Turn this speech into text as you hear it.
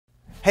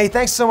Hey,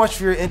 thanks so much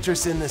for your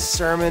interest in this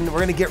sermon. We're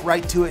going to get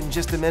right to it in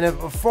just a minute.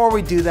 Before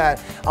we do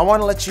that, I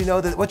want to let you know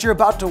that what you're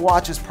about to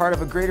watch is part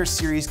of a greater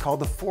series called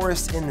The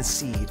Forest in the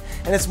Seed.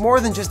 And it's more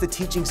than just a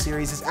teaching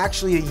series. It's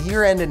actually a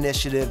year-end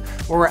initiative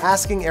where we're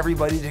asking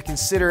everybody to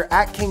consider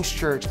at King's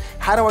Church,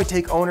 how do I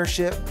take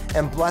ownership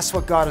and bless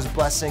what God is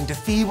blessing, to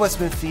feed what's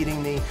been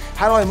feeding me?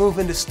 How do I move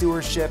into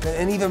stewardship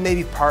and even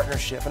maybe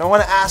partnership? And I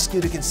want to ask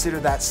you to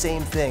consider that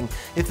same thing.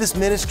 If this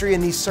ministry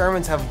and these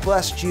sermons have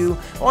blessed you,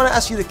 I want to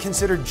ask you to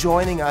consider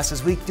joining us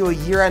as we do a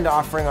year-end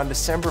offering on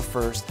December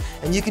 1st.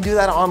 And you can do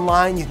that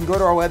online. You can go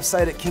to our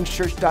website at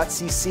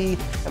kingschurch.cc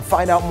and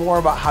find out more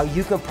about how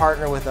you can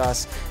partner with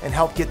us and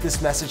help get this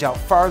message out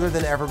farther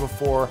than ever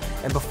before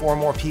and before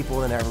more people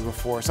than ever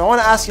before. So I want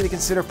to ask you to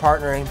consider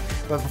partnering,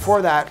 but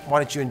before that, why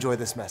don't you enjoy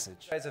this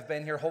message? You guys have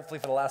been here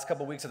hopefully for the last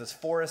couple of weeks of this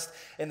Forest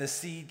in the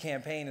Seed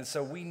campaign, and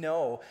so we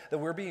know that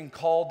we're being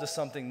called to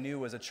something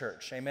new as a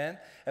church, amen?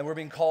 And we're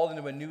being called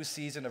into a new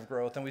season of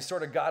growth, and we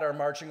sort of got our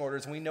marching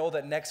orders. We know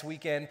that next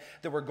weekend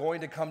that we're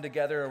going to come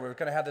together and we're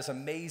going to have this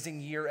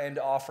amazing year-end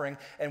offering,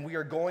 and we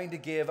are going to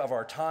give of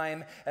our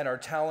time and our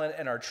talent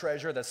and our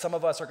treasure, that some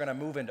of us are going to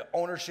move into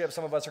ownership,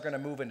 some of us are going to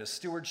move into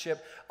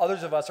stewardship,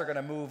 others of us are going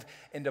to move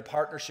into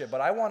partnership. But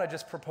I want to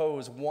just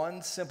propose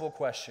one simple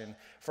question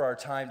for our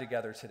time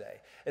together today,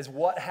 is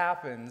what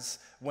happens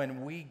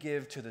when we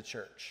give to the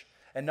church?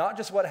 And not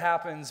just what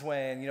happens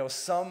when,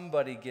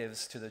 somebody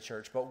gives to the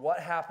church, but what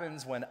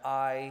happens when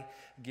I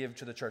give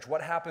to the church?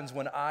 What happens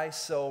when I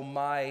sow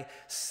my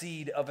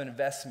seed of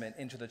investment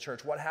into the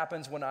church? What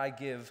happens when I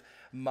give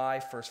my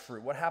first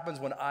fruit? What happens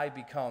when I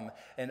become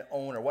an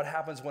owner? What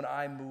happens when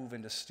I move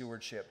into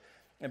stewardship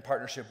and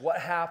partnership? What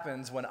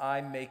happens when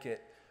I make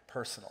it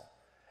personal?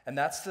 And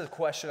that's the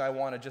question I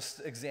want to just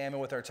examine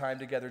with our time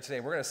together today.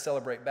 We're going to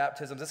celebrate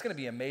baptisms. It's going to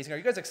be amazing. Are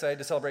you guys excited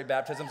to celebrate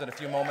baptisms in a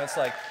few moments?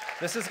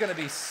 This is going to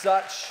be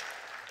such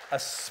a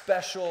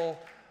special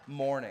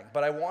morning.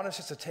 But I want us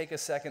just to take a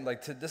second.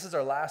 This is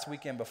our last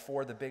weekend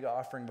before the big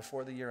offering,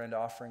 before the year-end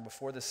offering,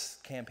 before this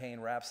campaign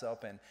wraps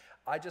up. And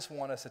I just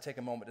want us to take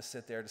a moment to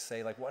sit there to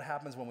say, what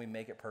happens when we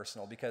make it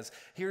personal? Because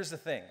here's the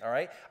thing, all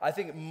right? I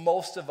think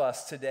most of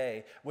us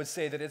today would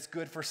say that it's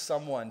good for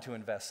someone to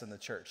invest in the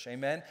church,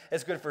 amen?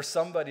 It's good for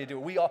somebody to do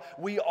it.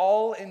 We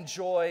all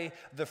enjoy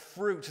the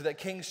fruit that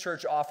King's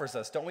Church offers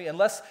us, don't we?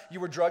 Unless you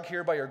were drugged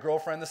here by your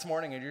girlfriend this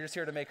morning and you're just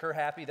here to make her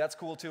happy, that's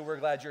cool too. We're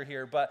glad you're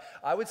here. But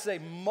I would say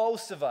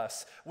most of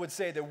us would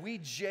say that we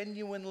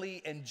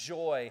genuinely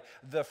enjoy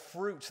the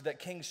fruit that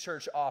King's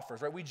Church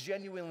offers, right? We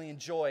genuinely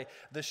enjoy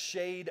the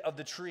shade of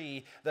the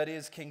tree that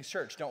is King's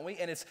Church, don't we?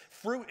 And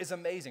fruit is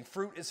amazing.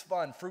 Fruit is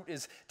fun. Fruit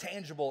is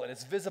tangible and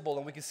it's visible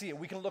and we can see it.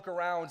 We can look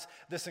around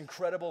this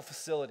incredible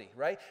facility,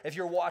 right? If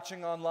you're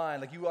watching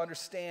online, you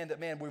understand that,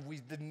 man,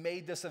 we've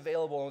made this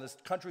available and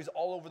countries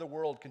all over the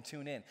world can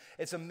tune in.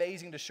 It's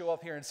amazing to show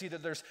up here and see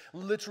that there's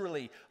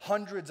literally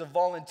hundreds of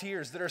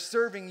volunteers that are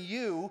serving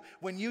you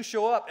when you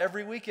show up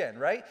every weekend,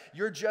 right?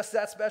 You're just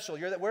that special.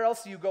 Where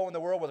else do you go in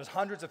the world where there's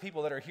hundreds of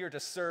people that are here to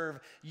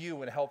serve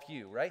you and help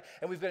you, right?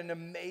 And we've got an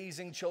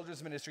amazing children's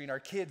ministry, and our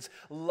kids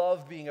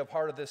love being a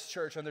part of this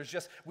church. And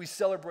we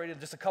celebrated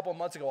just a couple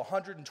months ago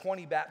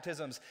 120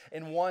 baptisms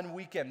in one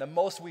weekend, the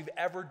most we've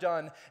ever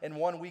done in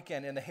one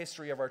weekend in the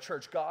history of our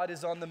church. God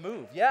is on the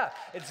move. Yeah,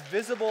 it's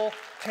visible,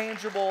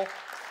 tangible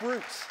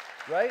fruits,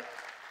 right?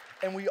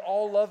 And we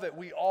all love it.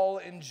 We all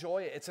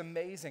enjoy it. It's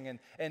amazing.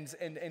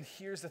 And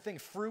here's the thing: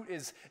 fruit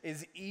is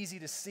easy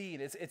to see.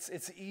 And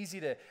it's easy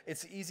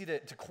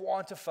to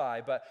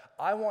quantify. But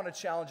I want to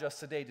challenge us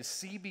today to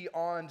see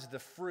beyond the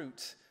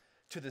fruit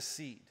to the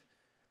seed.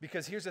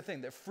 Because here's the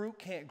thing: that fruit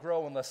can't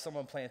grow unless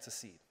someone plants a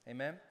seed.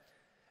 Amen?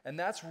 And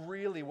that's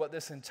really what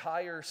this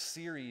entire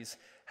series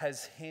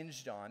has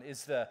hinged on,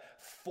 is the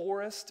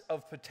forest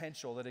of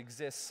potential that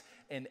exists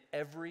in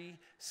every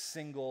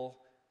single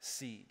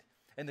seed.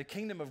 And the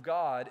kingdom of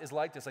God is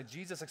like this.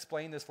 Jesus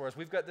explained this for us.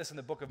 We've got this in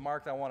the book of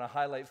Mark that I want to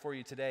highlight for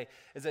you today,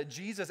 is that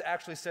Jesus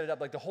actually set it up.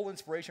 The whole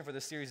inspiration for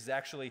this series is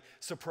actually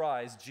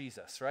surprise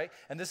Jesus, right?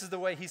 And this is the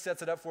way he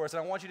sets it up for us.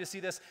 And I want you to see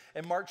this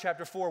in Mark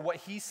chapter 4, what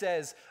he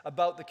says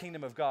about the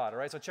kingdom of God, all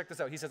right? So check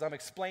this out. He says, I'm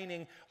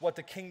explaining what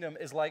the kingdom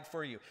is like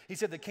for you. He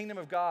said the kingdom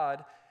of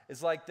God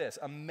is like this.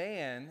 A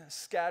man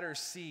scatters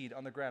seed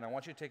on the ground. I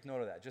want you to take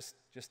note of that.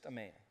 Just a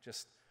man.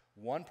 Just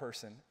one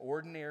person,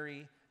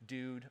 ordinary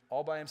dude,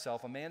 all by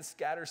himself. A man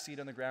scatters seed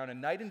on the ground,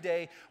 and night and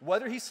day,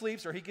 whether he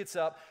sleeps or he gets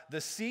up,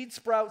 the seed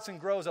sprouts and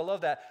grows. I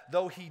love that.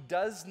 Though he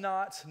does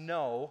not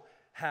know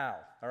how,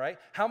 all right?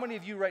 How many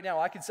of you right now,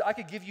 I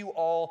could give you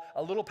all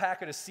a little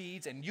packet of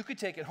seeds, and you could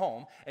take it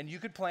home, and you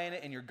could plant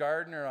it in your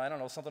garden, or I don't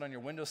know, something on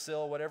your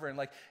windowsill, whatever, and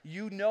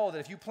you know that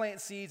if you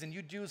plant seeds and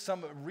you do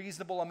some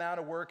reasonable amount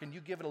of work, and you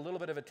give it a little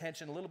bit of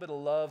attention, a little bit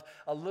of love,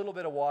 a little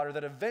bit of water,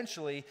 that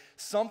eventually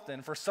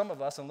something, for some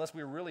of us, unless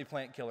we're really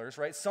plant killers,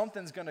 right,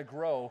 something's going to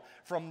grow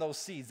from those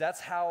seeds.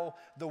 That's how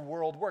the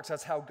world works.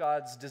 That's how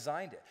God's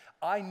designed it.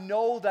 I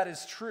know that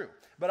is true,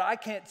 but I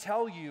can't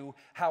tell you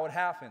how it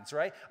happens,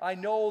 right? I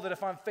know that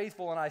if I'm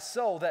faithful and I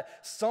sow, that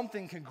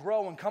something can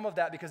grow and come of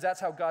that because that's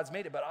how God's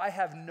made it. But I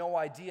have no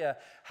idea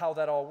how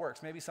that all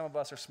works. Maybe some of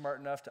us are smart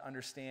enough to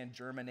understand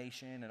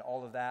germination and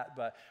all of that,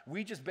 but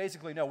we just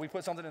basically know we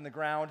put something in the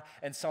ground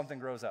and something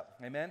grows up.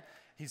 Amen?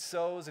 He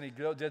sows and he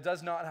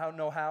does not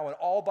know how, and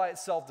all by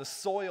itself the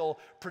soil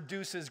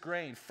produces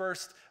grain.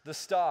 First the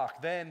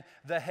stalk, then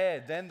the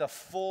head, then the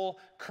full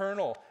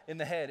kernel in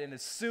the head. And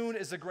as soon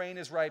as the grain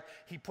is ripe,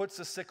 he puts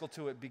a sickle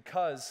to it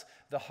because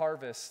the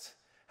harvest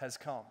has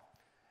come.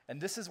 And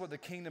this is what the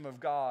kingdom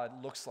of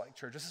God looks like,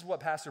 church. This is what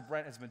Pastor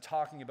Brent has been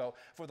talking about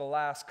for the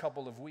last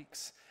couple of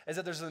weeks, is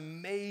that there's an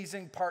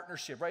amazing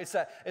partnership, right?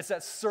 It's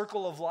that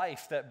circle of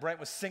life that Brent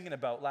was singing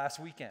about last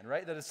weekend,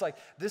 right? That it's like,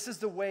 this is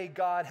the way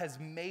God has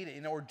made it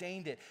and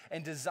ordained it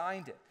and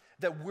designed it,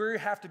 that we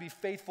have to be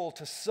faithful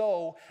to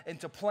sow and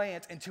to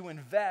plant and to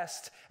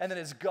invest, and then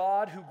it's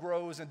God who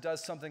grows and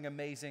does something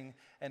amazing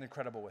and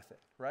incredible with it,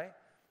 right?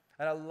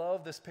 And I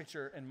love this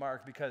picture in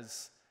Mark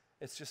because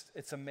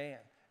it's a man.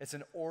 It's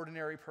an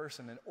ordinary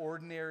person, an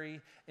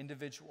ordinary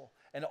individual.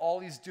 And all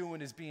he's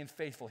doing is being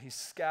faithful. He's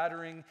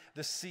scattering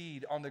the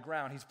seed on the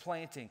ground. He's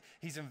planting.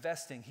 He's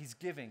investing. He's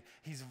giving.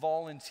 He's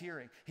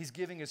volunteering. He's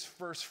giving his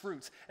first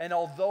fruits. And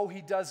although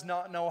he does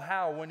not know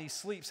how, when he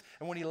sleeps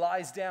and when he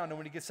lies down and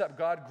when he gets up,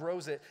 God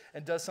grows it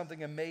and does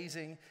something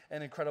amazing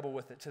and incredible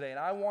with it today. And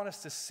I want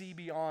us to see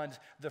beyond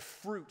the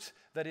fruit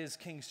that is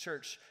King's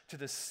Church to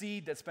the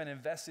seed that's been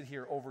invested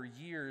here over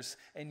years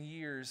and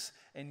years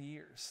and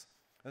years.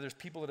 Now, there's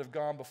people that have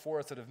gone before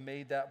us that have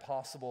made that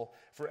possible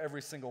for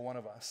every single one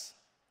of us.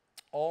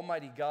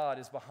 Almighty God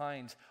is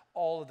behind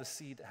all of the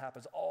seed that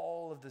happens,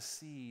 all of the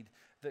seed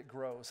that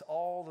grows,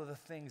 all of the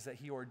things that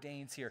he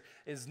ordains here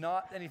is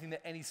not anything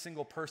that any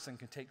single person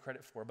can take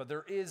credit for. But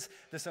there is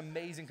this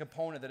amazing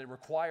component that it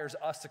requires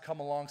us to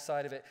come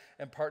alongside of it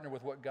and partner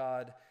with what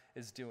God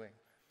is doing.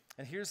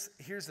 And here's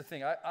the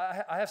thing.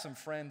 I have some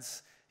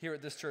friends here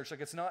at this church. Like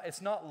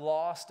it's not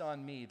lost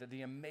on me that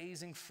the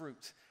amazing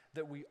fruit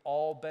that we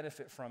all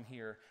benefit from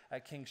here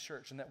at King's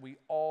Church and that we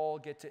all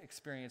get to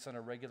experience on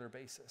a regular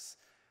basis.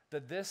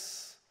 That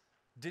this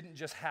didn't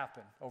just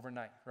happen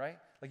overnight, right?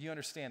 Like you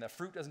understand that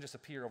fruit doesn't just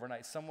appear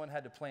overnight. Someone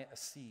had to plant a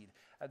seed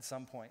at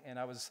some point. And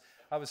I was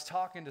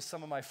talking to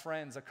some of my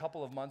friends a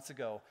couple of months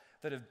ago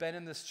that have been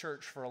in this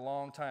church for a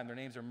long time. Their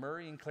names are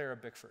Murray and Clara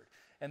Bickford.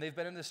 And they've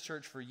been in this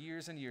church for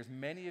years and years.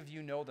 Many of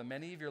you know them.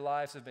 Many of your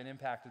lives have been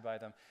impacted by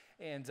them.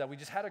 And we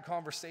just had a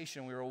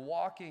conversation. We were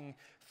walking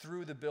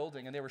through the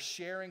building, and they were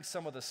sharing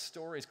some of the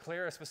stories.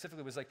 Clara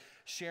specifically was like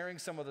sharing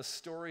some of the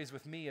stories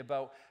with me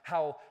about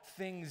how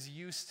things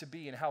used to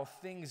be and how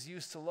things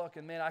used to look.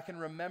 And man, I can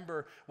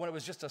remember when it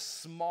was just a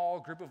small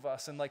group of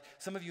us. And like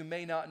some of you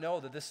may not know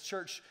that this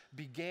church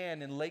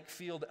began in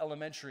Lakefield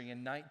Elementary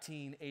in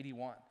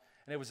 1981.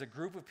 And it was a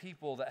group of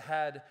people that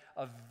had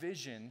a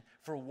vision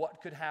for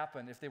what could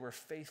happen if they were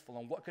faithful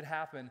and what could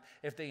happen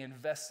if they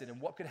invested and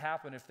what could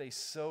happen if they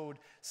sowed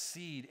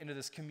seed into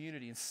this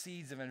community and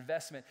seeds of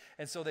investment.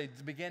 And so they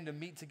began to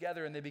meet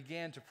together and they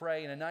began to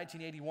pray. And in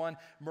 1981,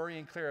 Murray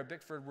and Clara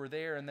Bickford were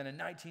there. And then in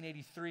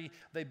 1983,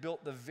 they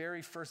built the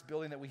very first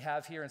building that we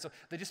have here. And so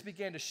they just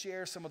began to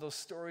share some of those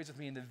stories with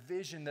me and the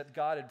vision that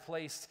God had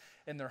placed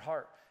in their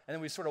heart. And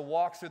then we sort of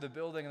walked through the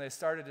building and they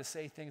started to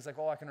say things like,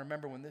 oh, I can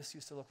remember when this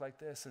used to look like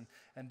this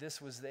and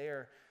this was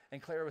there.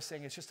 And Clara was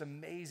saying, it's just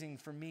amazing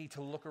for me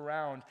to look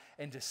around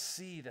and to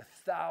see the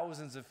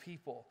thousands of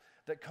people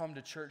that come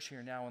to church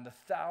here now and the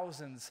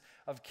thousands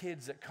of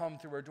kids that come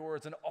through our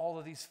doors and all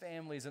of these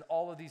families and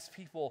all of these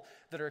people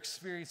that are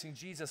experiencing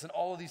Jesus and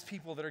all of these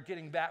people that are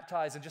getting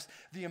baptized and just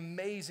the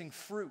amazing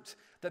fruit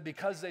that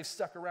because they've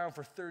stuck around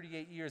for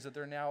 38 years that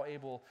they're now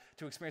able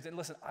to experience. And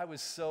listen, I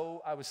was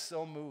so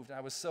moved and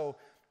I was so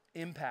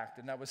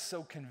impacted and I was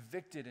so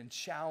convicted and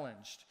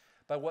challenged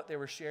by what they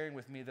were sharing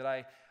with me that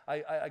I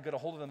got a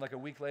hold of them like a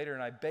week later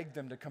and I begged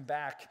them to come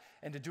back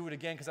and to do it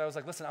again because I was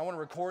like, listen, I want to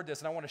record this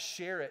and I want to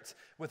share it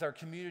with our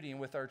community and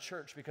with our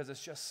church because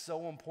it's just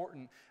so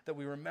important that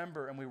we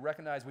remember and we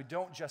recognize we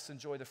don't just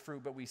enjoy the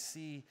fruit, but we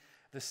see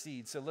the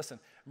seed. So listen,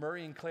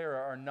 Murray and Clara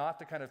are not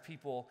the kind of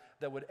people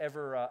that would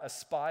ever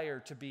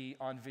aspire to be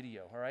on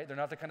video, all right? They're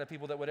not the kind of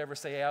people that would ever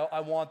say, hey, I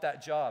want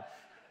that job.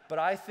 But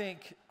I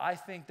think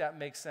that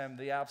makes them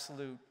the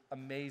absolute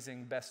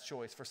amazing best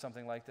choice for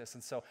something like this.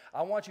 And so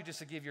I want you just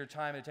to give your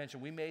time and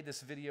attention. We made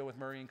this video with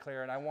Murray and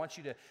Clara, and I want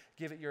you to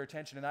give it your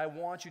attention. And I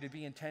want you to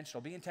be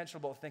intentional. Be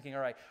intentional about thinking,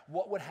 all right,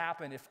 what would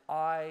happen if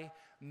I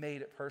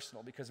made it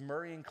personal? Because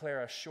Murray and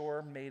Clara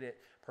sure made it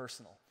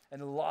personal.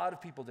 And a lot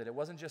of people did. It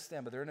wasn't just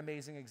them, but they're an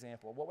amazing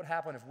example. What would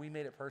happen if we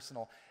made it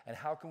personal? And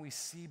how can we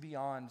see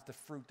beyond the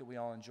fruit that we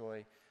all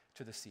enjoy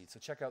to the seed? So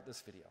check out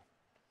this video.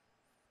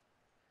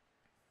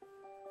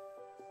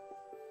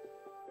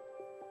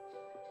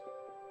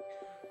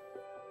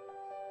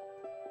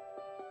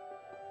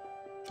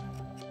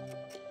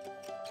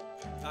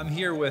 I'm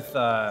here with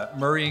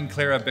Murray and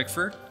Clara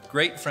Bickford,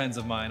 great friends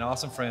of mine,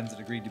 awesome friends that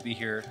agreed to be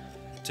here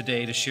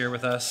today to share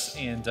with us,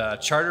 and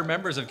charter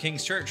members of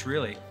King's Church,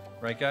 really.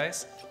 Right,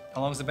 guys?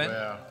 How long has it been?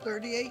 Well,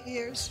 38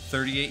 years.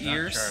 38 not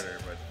years? charter,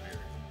 but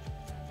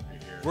we're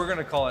here. We're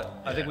gonna call it.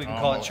 I think we can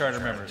call it almost charter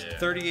charter, members. yeah.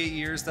 38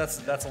 years.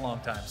 That's a long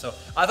time. So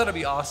I thought it'd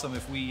be awesome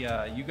if we,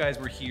 you guys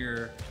were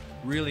here,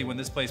 really when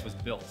this place was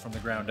built from the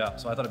ground up.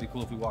 So I thought it'd be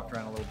cool if we walked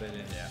around a little bit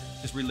and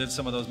just relive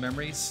some of those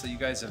memories that you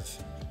guys have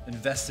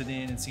invested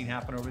in and seen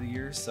happen over the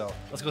years. So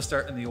let's go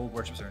start in the old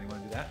worship center. You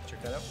want to do that?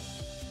 Check that out.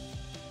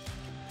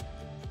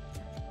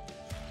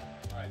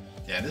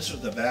 Yeah, this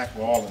was the back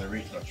wall of the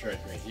regional church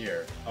right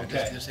here.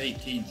 Okay. This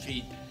 18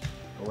 feet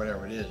or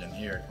whatever it is in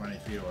here, 20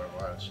 feet or what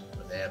it was,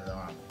 was added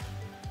on.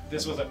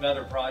 This was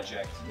another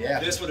project.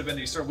 Yeah. This would have been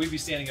the start. We'd be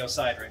standing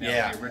outside right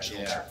now in the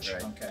original Yeah, church.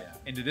 right. Okay.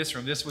 Into this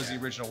room. This was the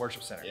original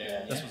worship center.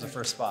 Yeah. This was the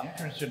first The spot.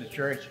 entrance to the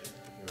church, it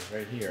was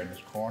right here in this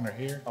corner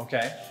here.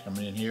 Okay.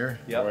 Coming in here.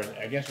 Yep.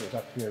 Or I guess it was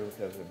up here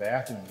because the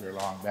bathrooms were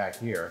along back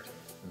here.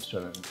 And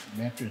so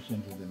the entrance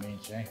into the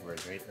main sanctuary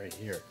is right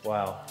here.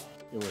 Wow.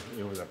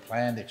 It was a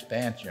planned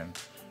expansion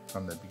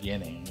from the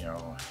beginning, you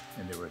know,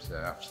 and there was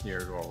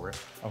upstairs over it.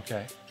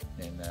 Okay.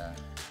 And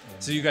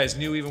So you guys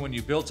knew even when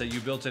you built it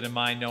in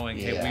mind knowing,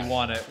 hey,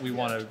 we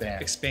want to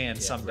expand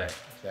Yeah, someday right,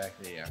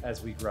 exactly, yeah.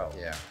 as we grow.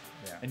 Yeah,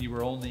 yeah. And you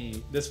were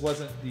only, this was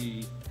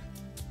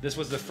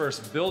the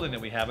first building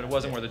that we have, but it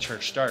wasn't where the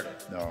church started.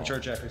 No. The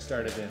church actually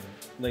started in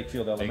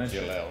Lakefield Elementary,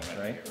 Lakefield Elementary,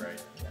 right?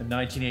 right. In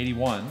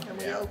 1981. And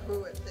we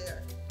outgrew it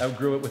there.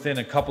 Outgrew it within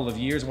a couple of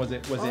years. Was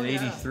it Oh, yeah.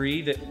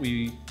 83 that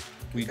we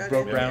got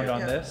broke in ground there, on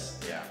yeah. this?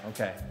 Yeah.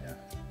 Okay. Yeah.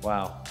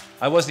 Wow.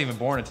 I wasn't even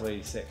born until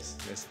 86.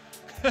 Just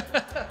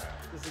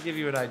to give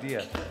you an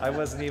idea. I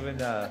wasn't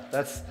even,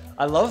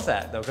 I love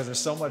that though, because there's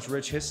so much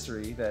rich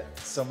history that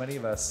so many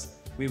of us,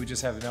 we would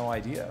just have no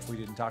idea if we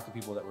didn't talk to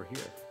people that were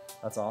here.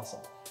 That's awesome.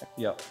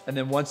 Yep. And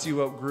then once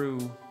you outgrew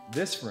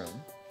this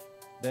room,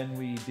 then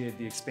we did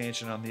the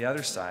expansion on the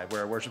other side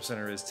where our worship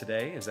center is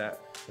today. Is that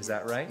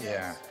right?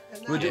 Yeah.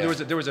 And We that did- was-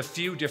 there was a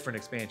few different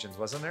expansions,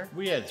 wasn't there?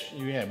 We had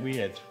 3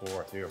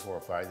 or 4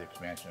 or 5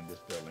 expansion in this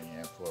building,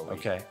 yeah, before we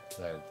Okay.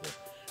 decided to,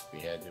 we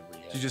had. So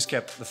you just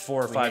kept the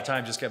 4 or 5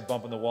 times, just kept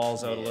bumping the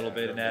walls out a little Yeah.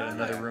 bit and added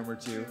No, another no, room or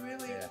two. we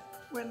really, Yeah.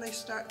 when they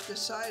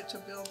decided to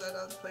build that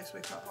other place, we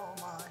thought, oh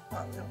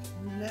my,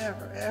 we'll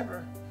never,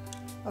 ever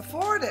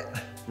afford it.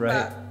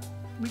 Right. But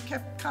we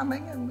kept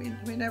coming and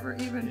we never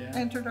even Yeah.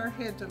 entered our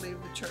head to leave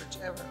the church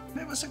ever.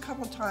 It was a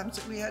couple times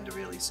that we had to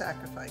really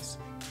sacrifice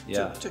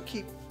Yeah. to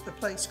keep the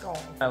place going.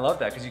 I love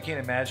that because you can't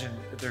imagine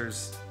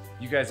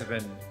you guys have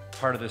been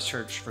part of this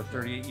church for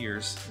 38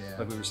 years, Yeah.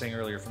 like we were saying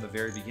earlier, from the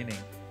very beginning.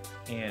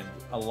 And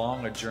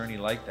along a journey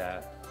like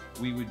that,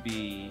 we would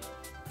be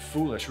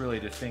foolish really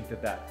to think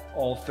that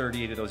all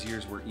 38 of those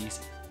years were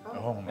easy.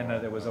 Oh, no, And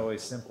that it was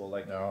always simple.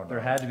 Like No, there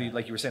no. had to be,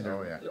 like you were saying, there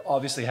Oh, yeah.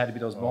 obviously had to be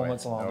those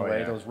moments along the Oh, way,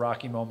 yeah. those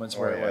rocky moments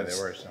Oh, where yeah, it was,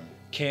 there were some.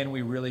 can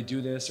we really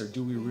do this, or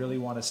do we really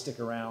want to stick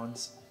around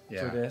for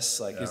Yeah.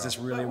 this? Like, is No. this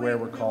really But where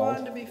we're we called?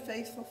 wanted to be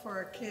faithful for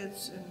our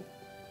kids, and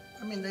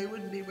I mean, they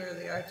wouldn't be where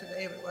they are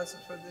today if it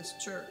wasn't for this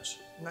church,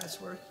 and that's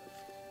worth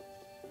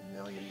 $1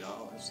 million.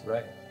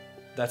 Right.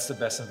 That's the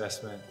best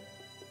investment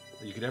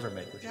that you could ever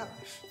make with your Yeah.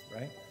 life,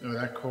 right? You know,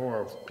 that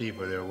core of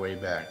people that were way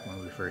back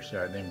when we first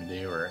started, I mean,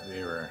 they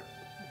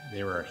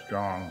were a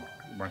strong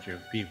bunch of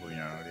people, you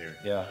know.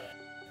 Yeah.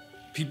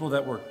 People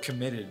that were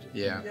committed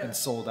Yeah. and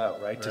sold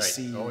out, right? To Right.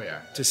 see Oh,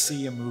 yeah. to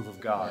see a move of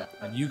God.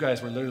 And you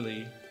guys were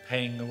literally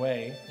paying the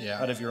way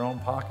Yeah. out of your own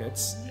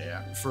pockets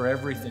Yeah. for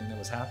everything that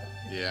was happening.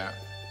 Yeah,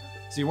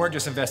 So you weren't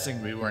just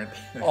investing we weren't.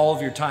 all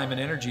of your time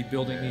and energy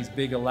building these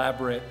big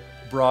elaborate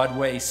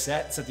Broadway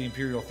sets that the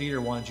Imperial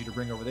Theater wanted you to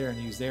bring over there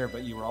and use there,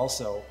 but you were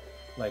also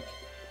like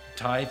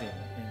tithing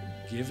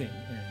and giving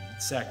and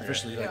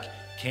sacrificially, Yeah. like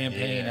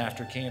campaign Yeah.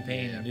 after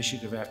campaign, Yeah.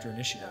 initiative after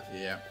initiative.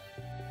 Yeah.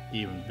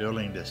 Even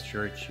building this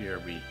church here,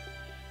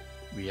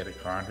 we had a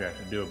contract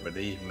to do it, but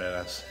they even let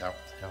us help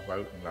out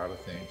in a lot of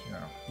things, you know.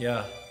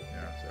 Yeah.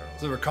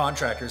 So there were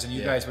contractors, and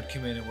you Yeah. guys would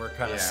come in and work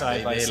kind of Yeah,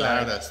 side by they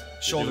side, allowed us to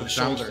shoulder do to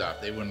some shoulder. stuff.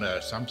 They wouldn't let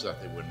us, some stuff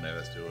they wouldn't let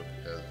us do it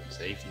because of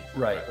safety.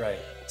 Right, But, right.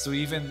 So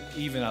even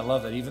I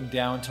love that, even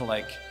down to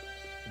like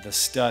the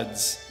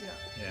studs Yeah.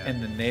 Yeah.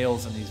 and the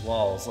nails in these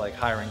walls, like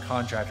hiring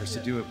contractors to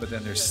Yeah. do it, but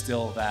then there's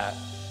still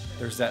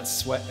there's that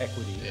sweat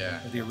equity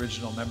Yeah. of the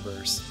original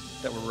members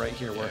that were right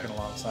here working Yeah.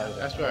 alongside of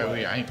that. That's why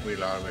I think we a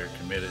lot of we're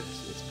committed.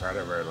 It's part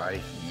of our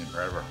life and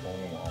part of our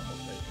home almost,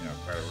 like, you know,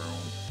 part of our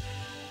own.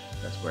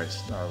 That's why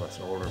a lot of us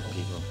older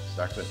people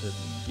stuck with it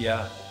and,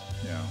 Yeah.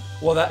 you know.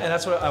 Well,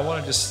 that's what I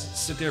want to just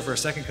sit there for a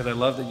second, because I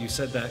love that you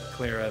said that,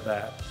 Clara,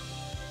 that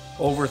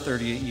over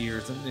 38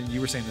 years, and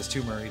you were saying this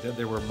too, Murray, that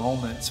there were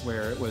moments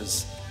where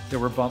there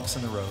were bumps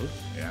in the road,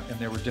 Yeah. and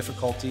there were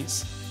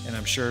difficulties, and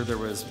I'm sure there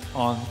was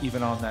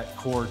even on that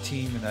core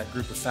team and that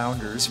group of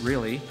founders,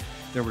 really,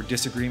 there were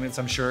disagreements,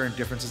 I'm sure, and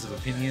differences of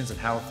opinions and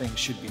how things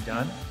should be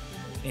done.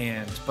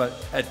 But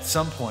at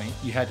some point,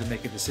 you had to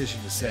make a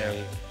decision to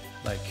say,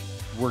 like,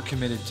 we're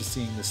committed to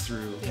seeing this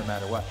through no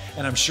matter what.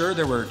 And I'm sure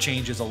there were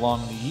changes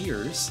along the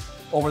years,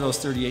 over those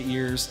 38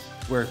 years,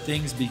 where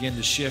things begin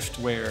to shift,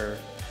 where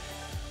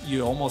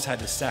you almost had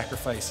to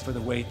sacrifice for the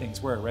way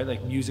things were, right?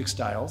 Like music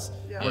styles.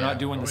 Yeah. We're not Yeah.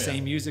 doing Oh, the yeah.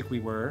 same music we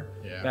were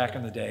Yeah. back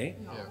in the day,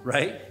 Yeah.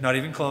 right? Not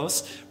even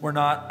close. We're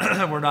not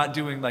we're not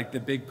doing like the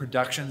big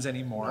productions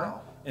anymore.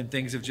 and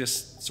things have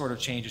just sort of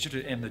changed,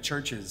 and the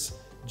church is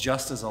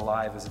just as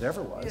alive as it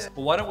ever was. Yeah.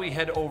 Well, why don't we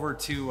head over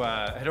to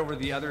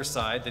the other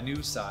side, the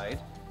new side,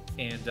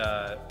 and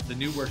the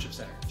new worship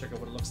center. Check out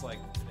what it looks like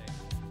today.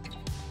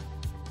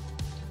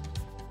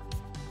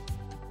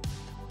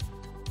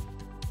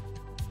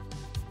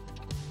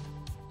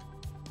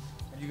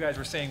 You guys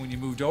were saying when you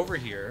moved over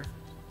here,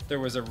 there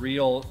was a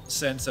real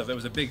sense of, it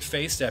was a big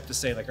faith step to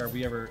say, like, are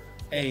we ever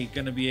A,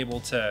 going to be able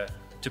to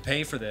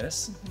pay for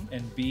this,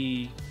 and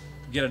B,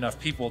 get enough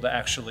people to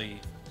actually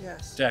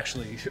Yes.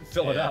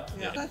 fill it up.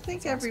 Yeah, I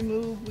think every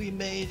move we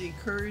made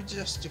encouraged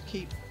us to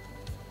keep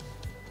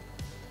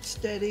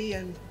steady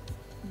and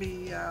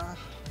be,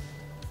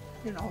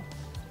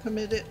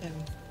 committed and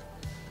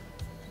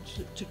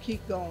to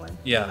keep going.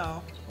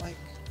 Yeah.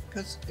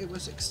 Because it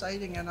was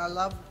exciting, and I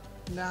love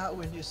now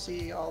when you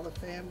see all the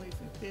families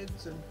and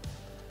kids, and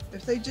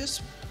if they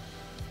just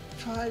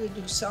try to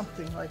do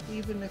something, like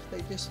even if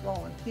they just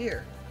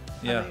volunteer.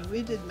 Yeah. I mean,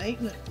 we did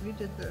maintenance, we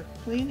did the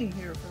cleaning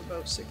here for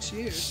about 6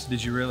 years.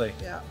 Did you really?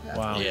 Yeah.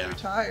 Wow. After we Yeah.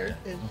 retired.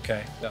 And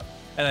Okay. Yeah.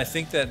 And I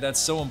think that that's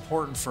so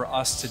important for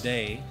us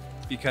today,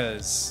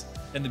 because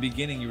in the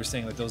beginning you were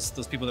saying, like, those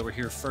people that were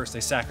here first,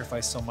 they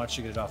sacrificed so much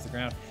to get it off the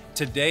ground.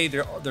 Today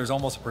there's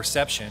almost a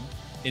perception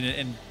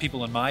in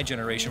people in my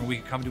generation, when we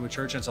can come to a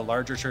church and it's a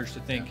larger church, to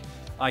think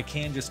I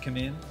can just come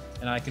in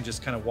and I can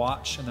just kind of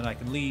watch and then I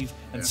can leave,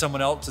 and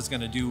someone else is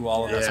going to do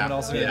all of that. Yeah. Someone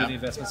else is going to Yeah. do the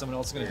investment. Someone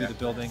else is going to do the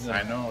building.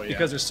 I know, yeah.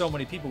 Because there's so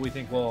many people, we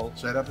think, well,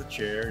 Set up a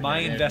chair. my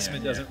yeah,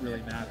 investment yeah, doesn't yeah.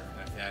 really matter.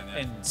 Yeah,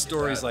 And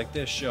stories like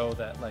this show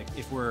that, like,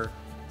 if we're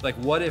like,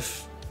 what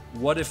if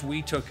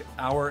we took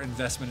our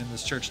investment in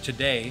this church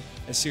today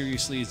as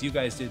seriously as you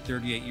guys did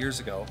 38 years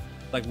ago?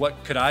 Like,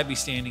 what could I be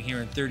standing here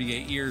in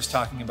 38 years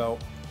talking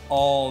about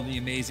all the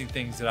amazing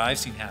things that I've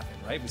seen happen,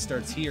 right? It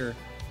starts here.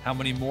 How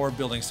many more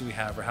buildings do we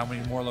have, or how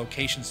many more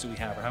locations do we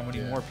have, or how many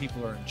more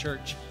people are in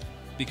church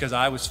because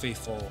I was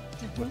faithful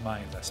with my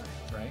investment,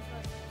 right?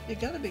 you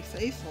got to be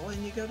faithful,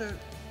 and you got to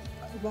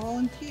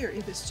volunteer.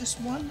 If it's just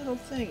one little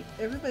thing,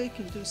 everybody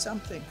can do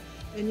something,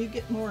 and you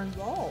get more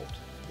involved.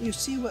 You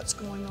see what's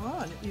going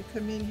on. You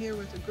come in here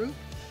with a group,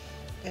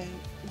 and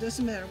it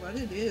doesn't matter what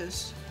it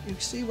is. You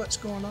see what's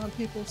going on.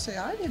 People say,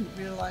 I didn't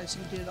realize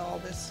you did all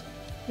this.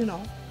 Be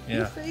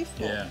Yeah.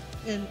 faithful Yeah.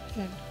 and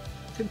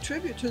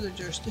contribute to the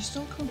church. Just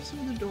don't come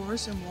through the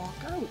doors and walk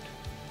out.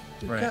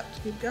 Right.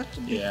 You've got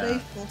to be Yeah.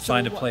 faithful.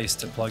 Find a place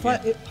to plug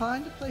in.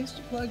 Find a place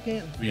to plug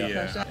in.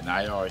 Yeah. And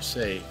I always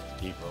say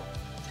to people,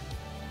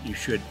 you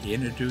should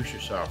introduce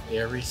yourself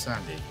every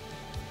Sunday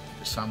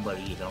to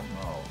somebody you don't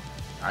know.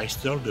 I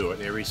still do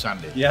it every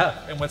Sunday. Yeah,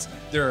 and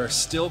there are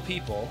still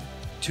people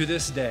to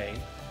this day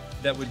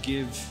that would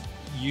give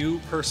you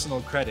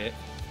personal credit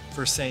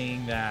for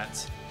saying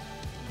that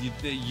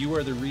you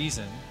are the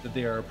reason that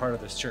they are a part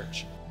of this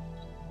church.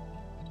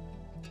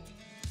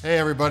 Hey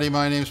everybody,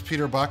 my name's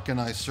Peter Buck and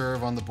I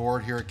serve on the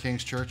board here at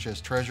King's Church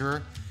as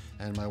treasurer,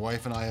 and my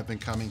wife and I have been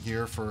coming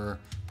here for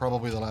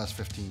probably the last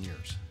 15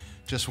 years.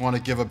 Just want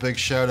to give a big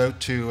shout out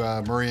to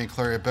Murray and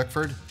Claria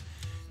Bickford.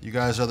 You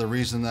guys are the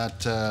reason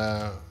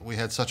that we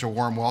had such a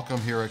warm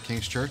welcome here at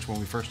King's Church when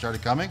we first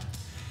started coming,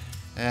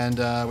 and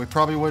we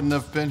probably wouldn't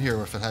have been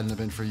here if it hadn't have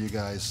been for you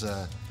guys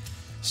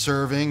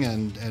serving,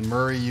 and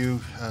Murray, you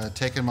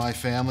taking my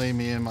family,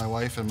 me and my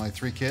wife and my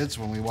 3 kids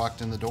when we walked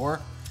in the door,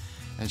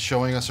 and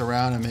showing us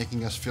around and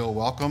making us feel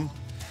welcome,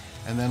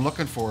 and then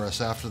looking for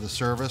us after the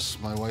service.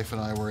 My wife and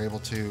I were able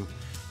to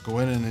go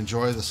in and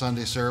enjoy the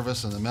Sunday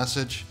service and the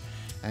message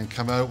and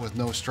come out with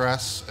no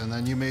stress, and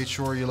then you made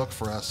sure you looked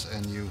for us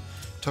and you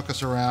took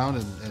us around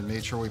and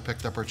made sure we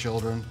picked up our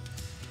children.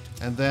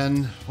 And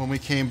then when we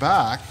came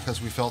back,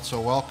 because we felt so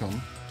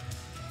welcome,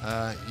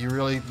 you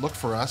really looked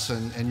for us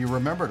and you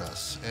remembered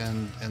us,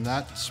 and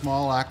that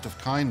small act of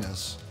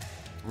kindness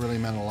really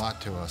meant a lot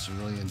to us. It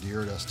really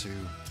endeared us to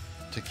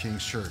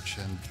King's Church.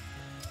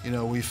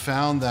 And we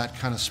found that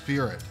kind of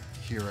spirit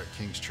here at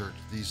King's Church,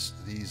 these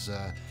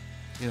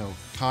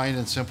kind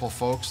and simple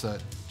folks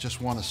that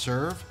just want to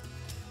serve,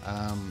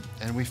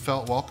 and we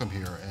felt welcome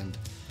here. And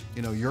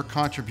your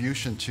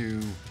contribution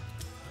to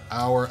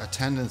our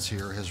attendance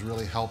here has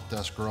really helped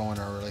us grow in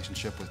our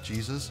relationship with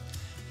Jesus,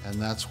 and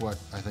that's what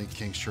I think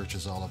King's Church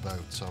is all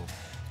about. So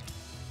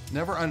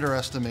never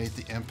underestimate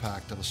the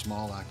impact of a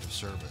small act of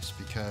service,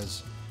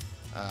 because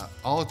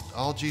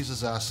all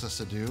Jesus asks us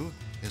to do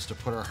is to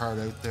put our heart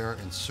out there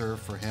and serve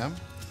for Him,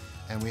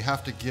 and we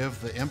have to give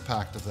the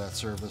impact of that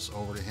service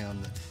over to Him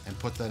and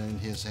put that in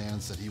His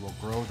hands, that He will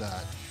grow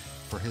that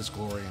for His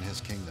glory and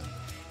His kingdom.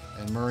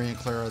 And Murray and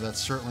Clara, that's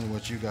certainly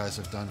what you guys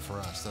have done for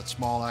us. That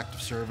small act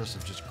of service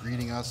of just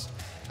greeting us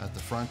at the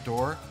front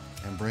door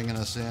and bringing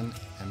us in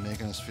and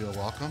making us feel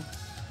welcome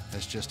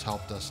has just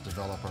helped us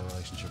develop our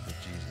relationship with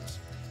Jesus.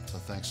 So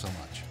thanks so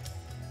much.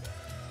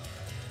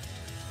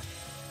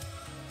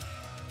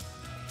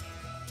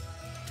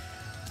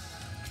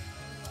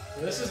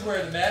 This is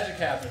where the magic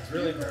happens,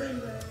 really, Murray.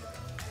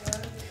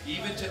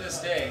 Even to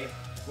this day,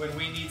 when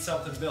we need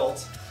something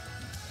built,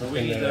 or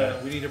we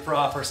need a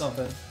prop or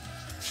something,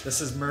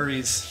 this is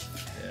Murray's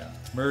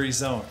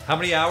zone. How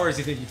many hours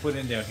do you think you put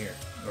in down here?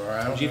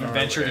 Well, Would you even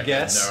venture to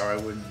guess? No, I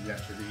wouldn't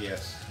venture to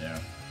guess. Yeah.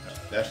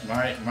 That's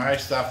my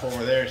stuff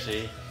over there,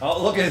 see?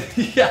 Oh, look at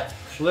yeah,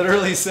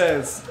 literally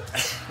says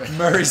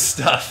Murray's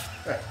stuff.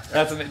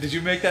 That's amazing. Did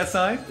you make that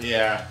sign?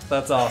 Yeah.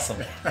 That's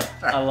awesome.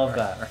 I love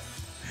that.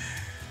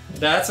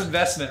 That's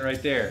investment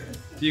right there.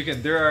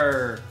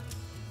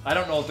 I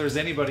don't know if there's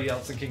anybody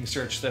else in King's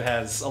Church that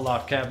has a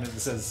loft cabinet that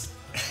says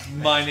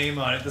my name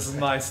on it. This is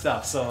my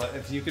stuff. So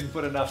if you can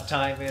put enough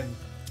time in,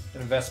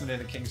 an investment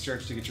into King's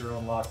Church to get your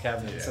own loft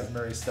cabinet that says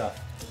Murray's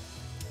stuff.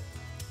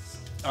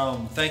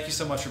 Thank you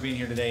so much for being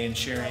here today and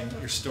sharing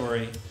your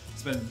story.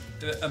 It's been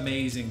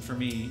amazing for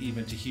me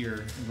even to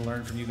hear and to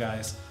learn from you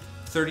guys.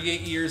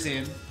 38 years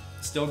in,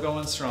 still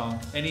going strong.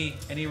 Any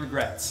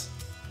regrets?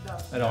 No.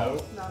 At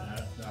all? No.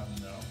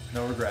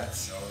 No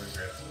regrets. No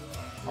regrets.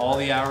 All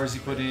the hours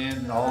you put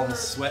in, all the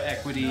sweat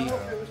equity, No,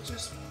 it was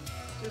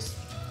just,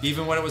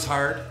 even when it was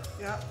hard.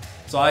 yeah.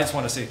 So I just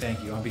want to say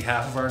thank you on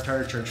behalf of our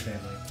entire church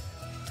family.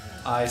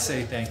 I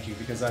say thank you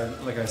because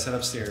like I said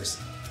upstairs,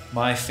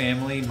 my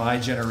family, my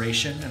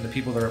generation, and the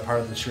people that are a part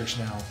of the church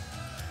now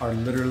are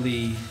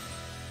literally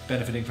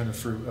benefiting from the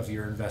fruit of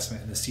your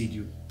investment and the seed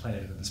you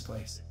planted in this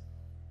place.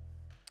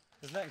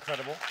 Isn't that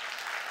incredible?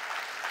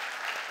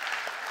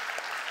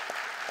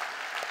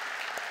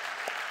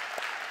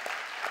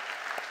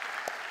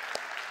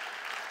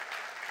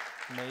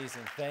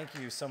 Amazing. Thank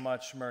you so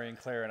much, Murray and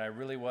Claire. And I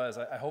really was.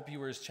 I hope you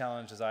were as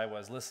challenged as I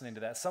was listening to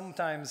that.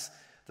 Sometimes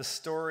the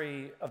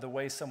story of the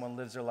way someone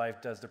lives their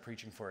life does the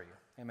preaching for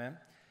you. Amen?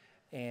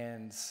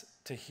 And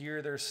to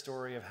hear their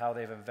story of how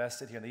they've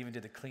invested here, and they even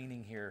did the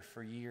cleaning here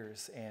for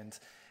years. And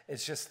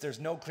it's just, there's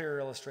no clearer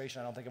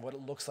illustration, I don't think, of what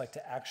it looks like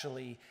to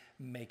actually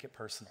make it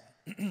personal.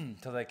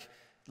 To like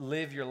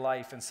live your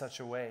life in such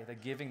a way that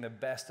giving the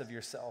best of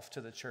yourself to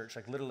the church,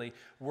 like literally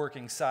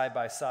working side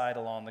by side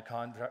along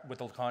with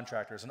the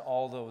contractors and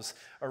all those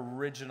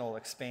original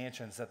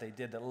expansions that they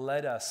did that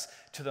led us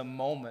to the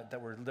moment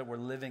that we're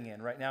living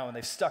in right now. And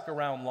they've stuck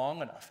around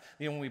long enough.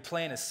 You know, when we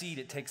plant a seed,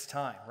 it takes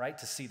time, right,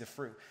 to see the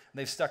fruit. And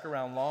they've stuck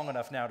around long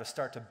enough now to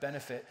start to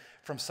benefit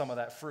from some of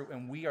that fruit.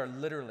 And we are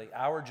literally,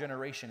 our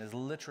generation is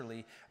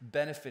literally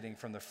benefiting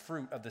from the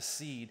fruit of the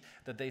seed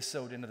that they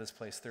sowed into this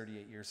place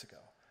 38 years ago.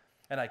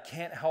 And I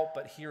can't help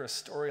but hear a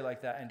story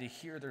like that and to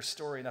hear their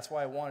story. And that's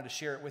why I wanted to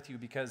share it with you,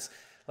 because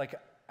like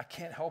I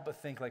can't help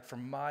but think, like, for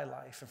my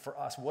life and for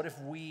us, what if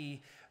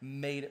we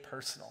made it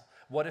personal?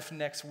 What if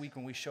next week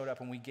when we showed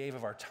up and we gave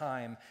of our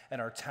time and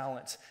our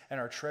talents and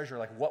our treasure,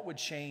 like what would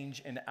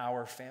change in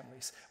our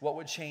families? What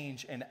would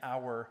change in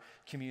our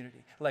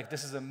community? Like,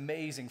 this is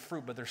amazing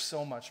fruit, but there's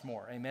so much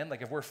more. Amen?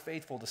 Like, if we're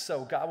faithful to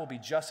sow, God will be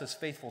just as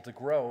faithful to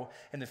grow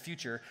in the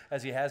future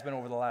as he has been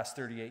over the last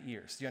 38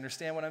 years. Do you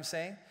understand what I'm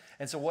saying?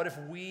 And so what if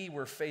we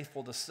were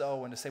faithful to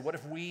sow and to say, what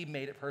if we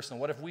made it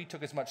personal? What if we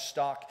took as much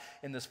stock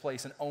in this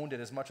place and owned it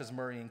as much as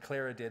Murray and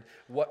Clara did?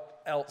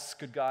 What else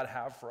could God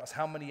have for us?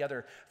 How many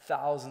other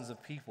thousands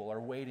of people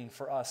are waiting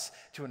for us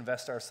to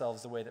invest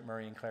ourselves the way that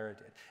Murray and Clara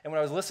did? And when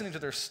I was listening to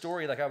their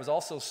story, like, I was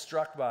also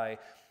struck by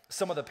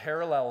some of the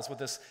parallels with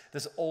this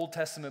Old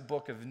Testament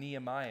book of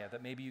Nehemiah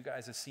that maybe you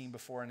guys have seen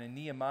before. And in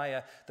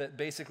Nehemiah, that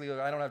basically,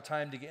 I don't have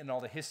time to get into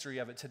all the history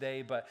of it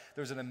today, but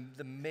there's an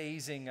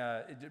amazing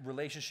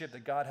relationship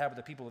that God had with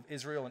the people of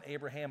Israel and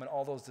Abraham and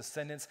all those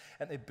descendants.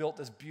 And they built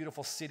this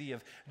beautiful city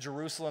of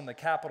Jerusalem, the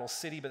capital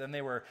city. But then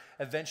they were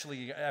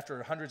eventually,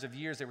 after hundreds of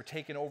years, they were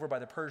taken over by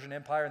the Persian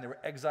Empire and they were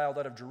exiled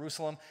out of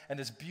Jerusalem. And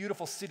this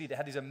beautiful city that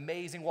had these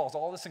amazing walls,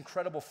 all this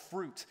incredible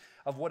fruit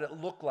of what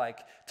it looked like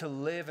to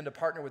live and to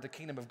partner with the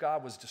kingdom of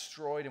God, was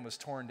destroyed and was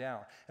torn down.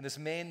 And this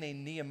man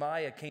named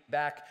Nehemiah came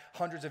back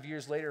hundreds of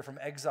years later from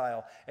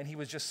exile, and he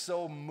was just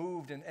so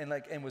moved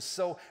and was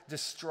so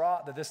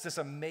distraught that this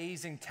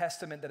amazing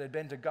testament that had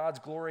been to God's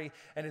glory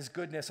and his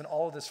goodness and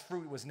all of this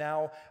fruit was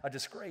now a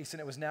disgrace, and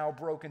it was now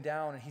broken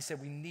down. And he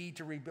said, we need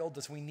to rebuild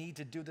this. We need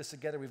to do this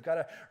together. We've got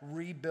to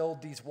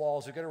rebuild these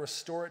walls. We've got to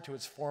restore it to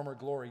its former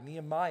glory.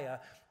 Nehemiah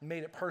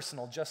made it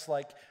personal, just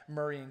like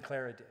Murray and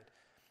Clara did.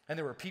 And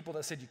there were people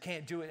that said, you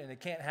can't do it, and it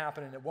can't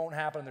happen, and it won't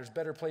happen, and there's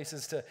better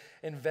places to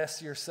invest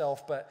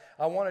yourself. But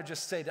I want to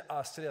just say to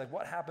us today, like,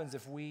 what happens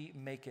if we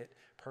make it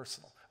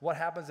personal? What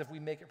happens if we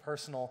make it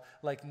personal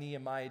like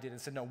Nehemiah did and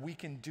said, no, we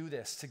can do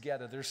this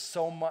together. There's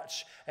so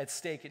much at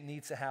stake. It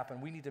needs to happen.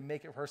 We need to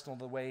make it personal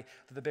the way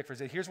that the Bickfords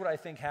did. Here's what I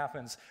think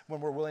happens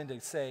when we're willing to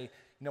say,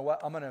 you know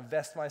what, I'm going to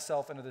invest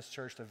myself into this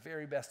church, the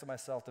very best of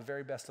myself, the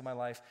very best of my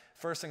life.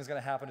 First thing that's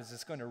going to happen is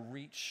it's going to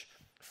reach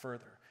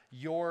further.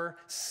 Your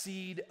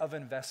seed of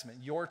investment,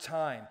 your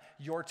time,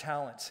 your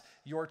talent,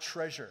 your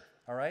treasure,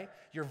 all right?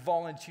 Your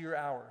volunteer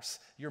hours,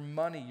 your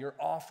money, your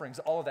offerings,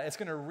 all of that. It's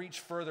going to reach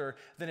further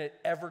than it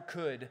ever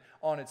could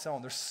on its own.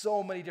 There's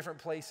so many different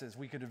places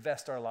we could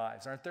invest our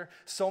lives, aren't there?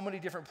 So many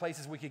different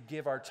places we could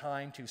give our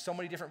time to. So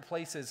many different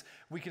places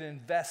we could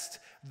invest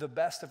the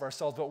best of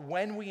ourselves. But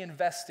when we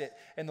invest it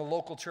in the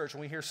local church,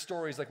 when we hear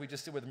stories like we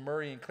just did with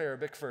Murray and Clara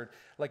Bickford,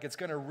 like, it's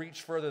going to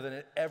reach further than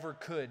it ever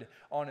could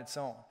on its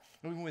own.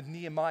 Even with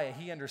Nehemiah,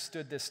 he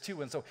understood this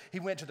too. And so he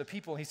went to the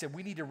people and he said,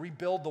 we need to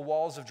rebuild the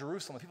walls of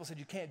Jerusalem. And people said,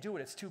 you can't do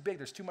it. It's too big.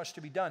 There's too much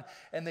to be done.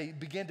 And they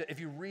begin to, if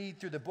you read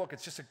through the book,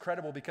 it's just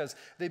incredible because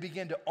they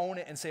begin to own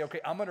it and say, okay,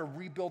 I'm going to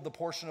rebuild the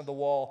portion of the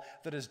wall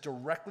that is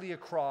directly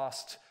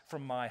across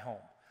from my home.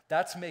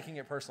 That's making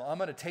it personal. I'm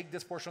going to take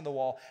this portion of the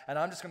wall and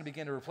I'm just going to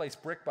begin to replace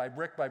brick by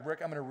brick by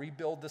brick. I'm going to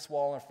rebuild this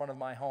wall in front of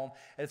my home.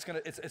 And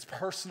it's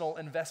personal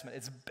investment.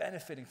 It's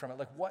benefiting from it.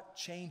 Like what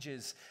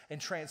changes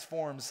and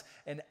transforms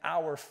in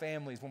our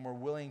families when we're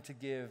willing to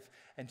give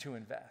and to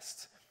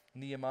invest?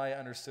 Nehemiah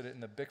understood it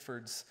and the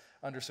Bickfords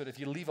understood if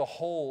you leave a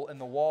hole in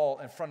the wall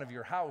in front of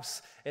your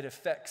house, it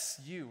affects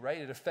you, right?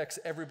 It affects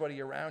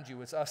everybody around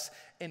you. It's us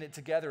in it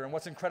together. And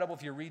what's incredible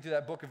if you read through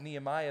that book of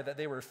Nehemiah, that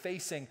they were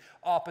facing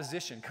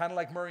opposition, kind of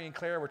like Murray and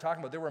Claire were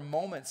talking about. There were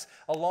moments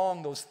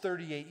along those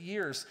 38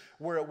 years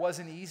where it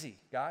wasn't easy,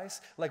 guys.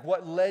 Like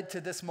what led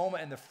to this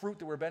moment and the fruit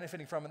that we're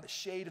benefiting from and the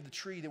shade of the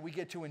tree that we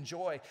get to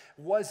enjoy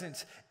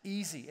wasn't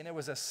easy. And it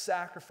was a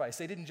sacrifice.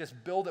 They didn't just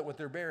build it with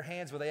their bare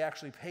hands, but they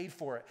actually paid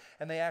for it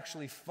and they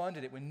actually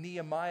funded it. When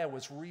Nehemiah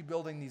was rebuilding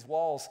these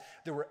walls,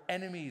 there were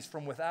enemies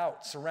from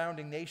without,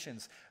 surrounding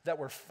nations that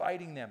were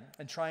fighting them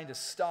and trying to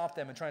stop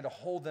them and trying to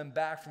hold them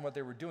back from what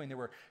they were doing. There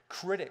were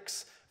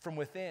critics from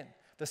within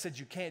that said,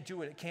 you can't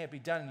do it, it can't be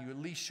done, and you at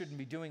least shouldn't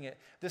be doing it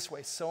this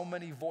way. So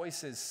many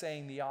voices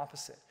saying the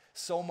opposite.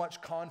 So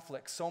much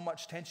conflict, so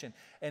much tension.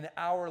 In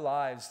our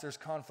lives, there's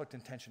conflict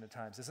and tension at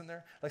times, isn't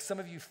there? Like some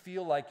of you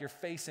feel like you're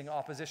facing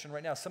opposition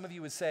right now. Some of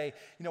you would say,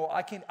 you know,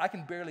 I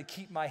can barely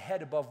keep my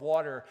head above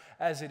water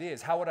as it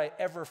is. How would I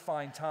ever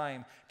find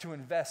time to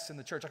invest in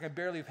the church? I can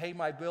barely pay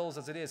my bills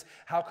as it is.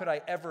 How could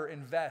I ever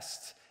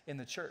invest in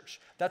the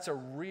church? That's a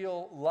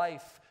real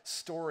life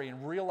story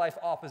and real life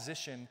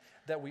opposition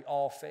that we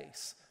all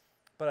face.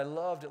 But I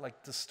loved it,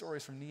 like the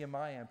stories from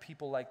Nehemiah and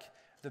people like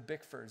the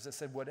Bickfords that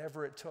said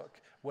whatever it took,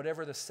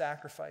 whatever the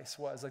sacrifice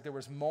was. Like there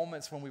was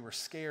moments when we were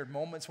scared,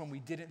 moments when we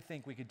didn't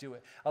think we could do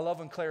it. I love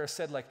when Clara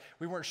said like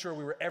we weren't sure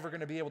we were ever going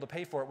to be able to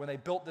pay for it. When they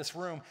built this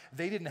room,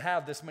 they didn't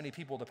have this many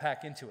people to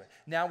pack into it.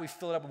 Now we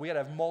fill it up. We got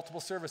to have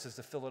multiple services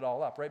to fill it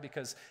all up, right?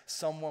 Because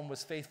someone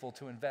was faithful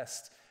to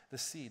invest the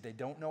seed. They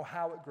don't know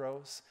how it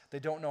grows. They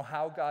don't know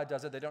how God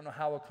does it. They don't know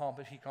how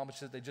he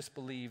accomplishes it. They just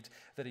believed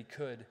that he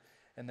could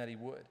and that he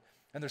would.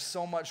 And there's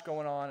so much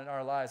going on in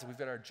our lives. We've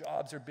got our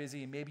jobs are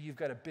busy, and maybe you've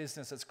got a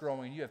business that's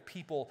growing, and you have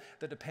people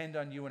that depend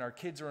on you, and our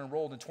kids are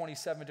enrolled in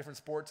 27 different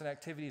sports and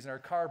activities, and our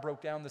car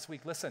broke down this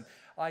week. Listen,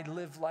 I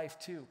live life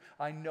too.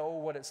 I know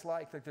what it's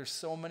like. Like there's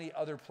so many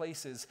other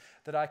places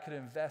that I could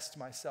invest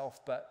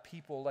myself, but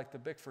people like the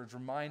Bickfords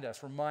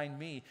remind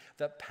me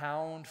that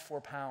pound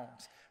for pound,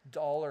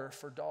 dollar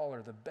for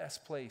dollar, the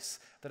best place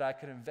that I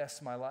could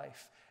invest my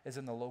life is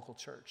in the local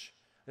church.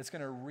 It's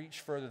going to reach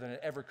further than it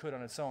ever could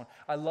on its own.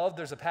 I love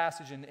there's a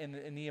passage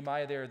in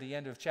Nehemiah there at the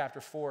end of chapter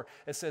 4.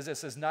 It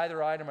says,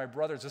 neither I nor my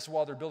brothers, this is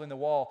while they're building the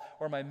wall,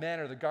 or my men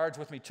or the guards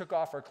with me took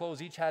off our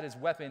clothes. Each had his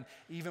weapon,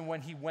 even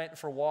when he went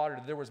for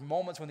water. There was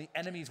moments when the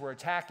enemies were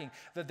attacking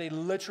that they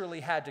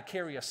literally had to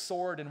carry a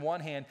sword in one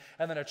hand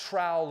and then a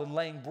trowel and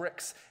laying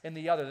bricks in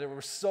the other. There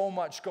was so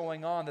much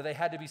going on that they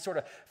had to be sort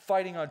of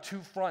fighting on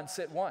two fronts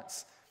at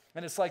once.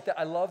 And it's like that.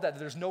 I love that.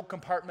 There's no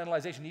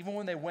compartmentalization. Even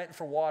when they went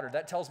for water,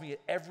 that tells me at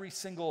every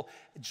single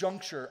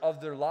juncture of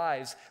their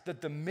lives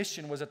that the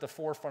mission was at the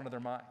forefront of their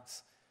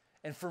minds.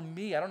 And for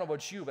me, I don't know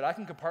about you, but I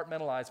can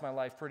compartmentalize my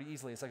life pretty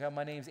easily. It's like,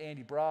 my name's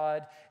Andy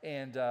Broad,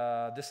 and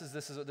this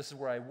is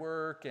where I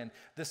work, and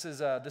this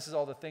is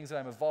all the things that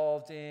I'm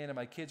involved in, and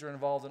my kids are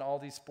involved in all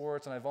these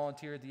sports, and I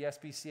volunteer at the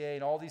SPCA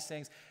and all these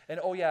things. And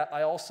oh yeah,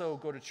 I also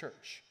go to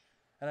church.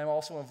 And I'm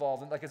also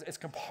involved in, like, it's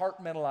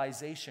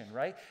compartmentalization,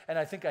 right? And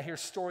I think I hear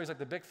stories like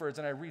the Bickfords,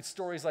 and I read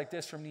stories like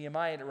this from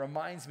Nehemiah, and it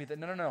reminds me that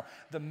no,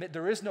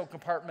 there is no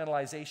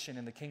compartmentalization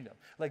in the kingdom.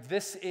 Like,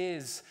 this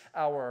is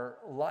our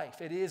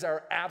life. It is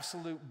our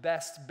absolute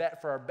best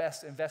bet for our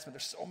best investment.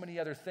 There's so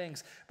many other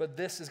things, but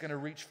this is going to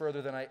reach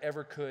further than I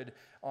ever could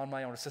on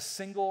my own. It's the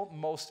single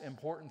most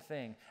important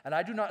thing, and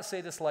I do not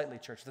say this lightly,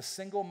 church, the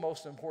single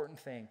most important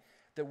thing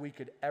that we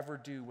could ever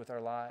do with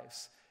our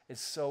lives is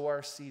sow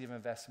our seed of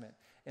investment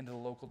into the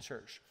local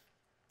church.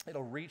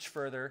 It'll reach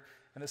further.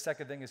 And the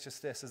second thing is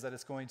just this, is that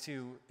it's going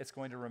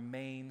to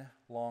remain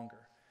longer.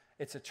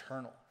 It's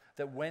eternal.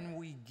 That when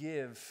we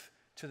give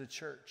to the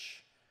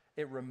church,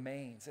 it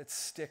remains, it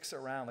sticks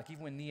around. Like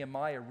even when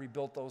Nehemiah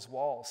rebuilt those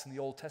walls in the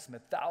Old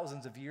Testament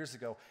thousands of years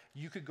ago,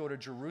 you could go to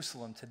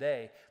Jerusalem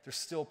today. There's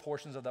still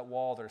portions of that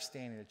wall that are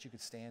standing that you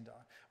could stand on.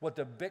 What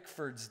the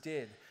Bickfords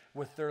did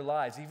with their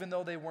lives, even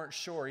though they weren't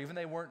sure, even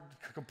they weren't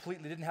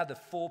completely, didn't have the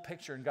full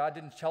picture, and God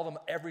didn't tell them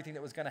everything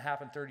that was going to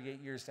happen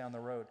 38 years down the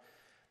road.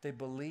 They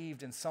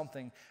believed in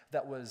something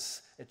that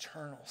was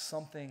eternal,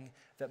 something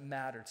that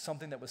mattered,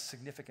 something that was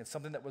significant,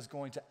 something that was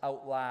going to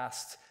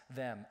outlast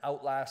them,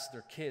 outlast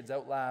their kids,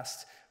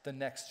 outlast the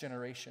next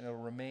generation. It'll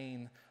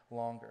remain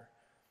longer.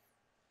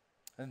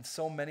 And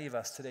so many of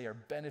us today are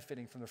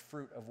benefiting from the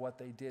fruit of what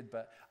they did,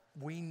 but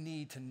we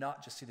need to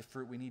not just see the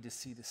fruit, we need to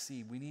see the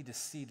seed. We need to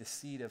see the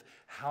seed of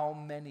how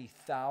many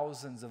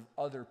thousands of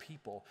other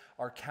people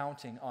are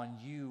counting on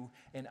you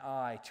and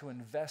I to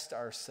invest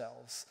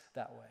ourselves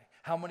that way.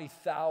 How many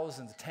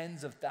thousands,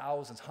 tens of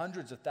thousands,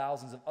 hundreds of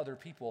thousands of other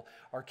people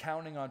are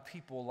counting on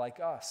people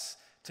like us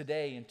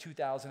today in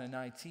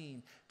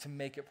 2019 to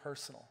make it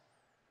personal.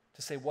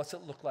 To say, what's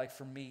it look like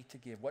for me to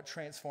give? What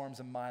transforms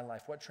in my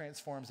life? What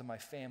transforms in my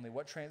family?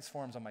 What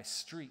transforms on my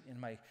street, in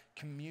my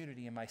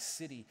community, in my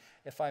city,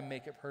 if I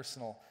make it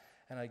personal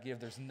and I give?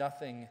 There's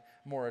nothing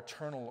more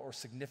eternal or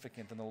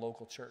significant than the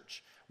local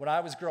church. When I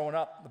was growing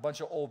up, a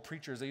bunch of old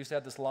preachers, they used to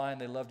have this line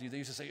they loved you. They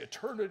used to say,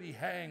 eternity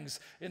hangs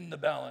in the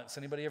balance.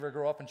 Anybody ever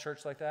grow up in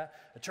church like that?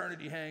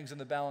 Eternity hangs in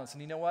the balance.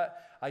 And you know what?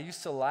 I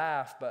used to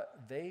laugh,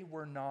 but they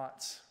were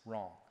not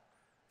wrong.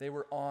 They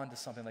were on to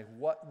something. Like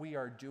what we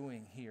are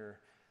doing here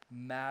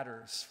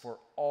matters for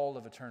all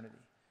of eternity.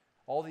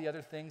 All the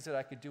other things that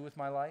I could do with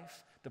my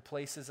life, the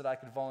places that I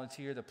could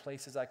volunteer, the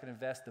places I could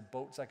invest, the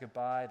boats I could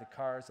buy, the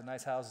cars, the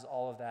nice houses,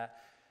 all of that,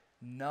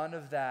 none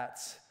of that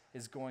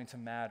is going to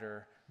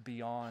matter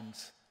beyond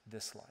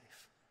this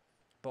life.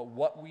 But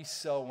what we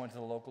sow into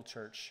the local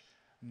church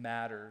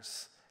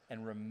matters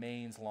and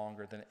remains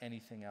longer than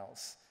anything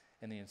else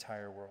in the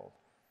entire world.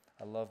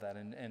 I love that.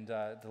 And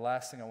the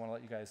last thing I want to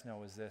let you guys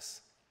know is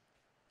this.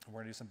 We're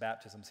going to do some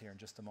baptisms here in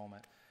just a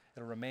moment.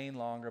 It'll remain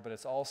longer, but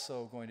it's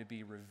also going to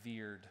be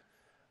revered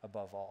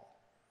above all.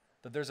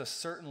 That there's a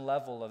certain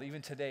level of,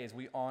 even today as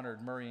we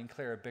honored Murray and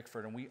Clara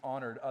Bickford and we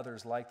honored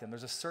others like them,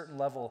 there's a certain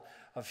level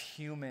of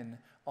human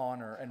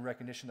honor and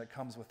recognition that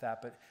comes with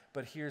that.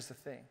 But here's the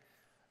thing.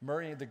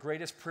 The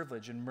greatest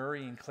privilege in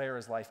Murray and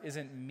Clara's life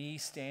isn't me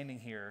standing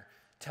here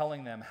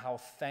telling them how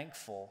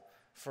thankful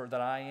that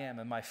I am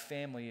and my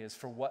family is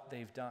for what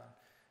they've done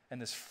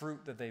and this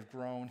fruit that they've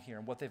grown here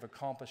and what they've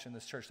accomplished in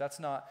this church. That's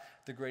not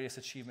the greatest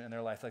achievement in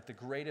their life. Like the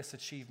greatest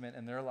achievement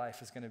in their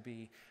life is going to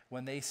be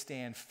when they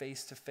stand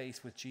face to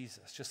face with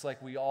Jesus, just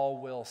like we all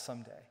will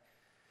someday.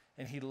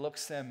 And he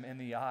looks them in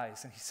the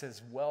eyes and he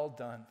says, well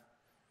done.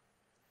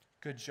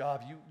 Good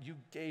job. You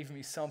gave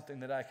me something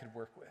that I could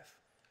work with.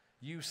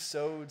 You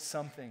sowed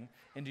something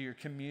into your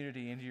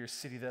community, into your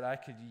city that I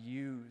could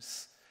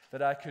use,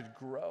 that I could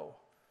grow,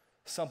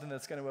 something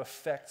that's going to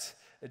affect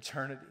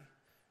eternity.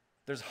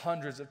 There's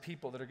hundreds of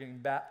people that are getting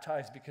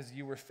baptized because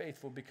you were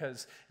faithful,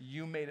 because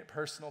you made it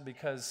personal,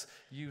 because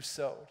you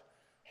sowed.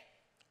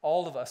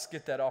 All of us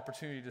get that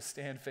opportunity to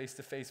stand face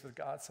to face with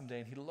God someday,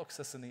 and he looks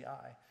us in the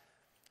eye.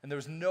 And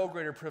there's no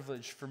greater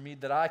privilege for me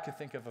that I could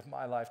think of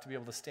my life to be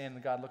able to stand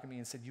and God look at me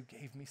and said, you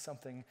gave me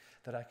something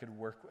that I could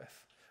work with.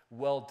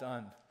 Well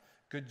done.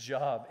 Good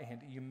job,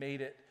 Andy. You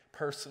made it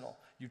personal.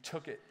 You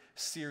took it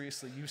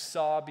seriously. You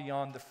saw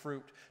beyond the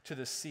fruit to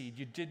the seed.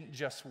 You didn't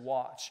just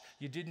watch.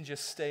 You didn't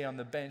just stay on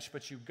the bench,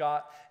 but you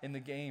got in the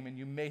game and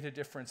you made a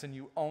difference and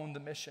you owned the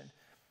mission.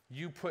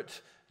 You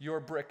put your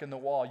brick in the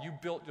wall. You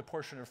built the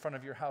portion in front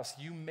of your house.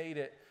 You made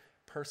it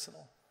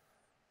personal.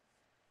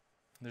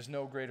 There's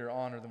no greater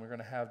honor than we're going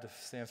to have to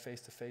stand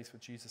face to face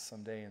with Jesus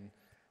someday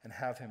and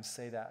have him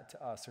say that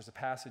to us. There's a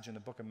passage in the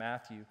book of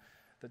Matthew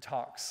that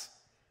talks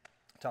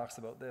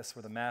about this,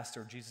 where the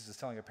master, Jesus is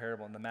telling a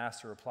parable, and the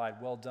master replied,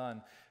 well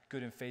done,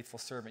 good and faithful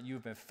servant. You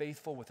have been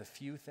faithful with a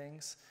few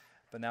things,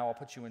 but now I'll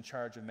put you in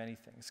charge of many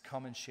things.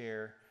 Come and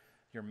share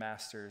your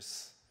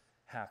master's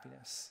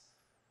happiness.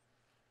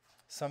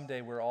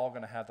 Someday we're all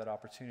going to have that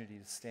opportunity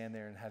to stand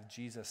there and have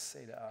Jesus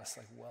say to us,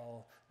 like,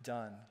 well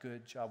done,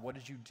 good job. What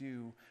did you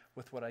do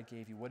with what I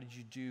gave you? What did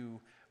you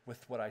do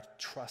with what I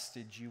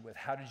trusted you with?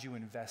 How did you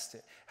invest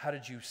it? How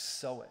did you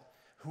sow it?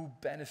 Who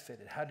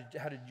benefited? How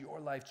did your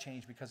life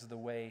change because of the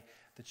way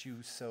that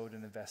you sowed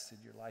and invested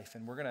your life?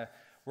 And we're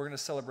gonna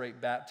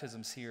celebrate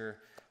baptisms here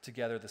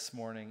together this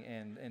morning.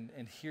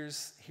 And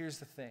here's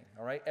the thing,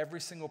 all right? Every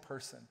single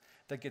person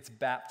that gets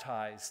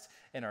baptized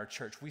in our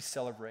church, we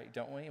celebrate,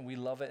 don't we? And we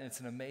love it, and it's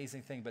an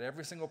amazing thing. But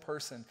every single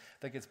person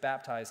that gets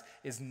baptized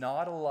is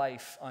not a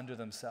life unto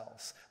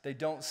themselves. They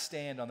don't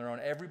stand on their own.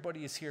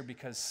 Everybody is here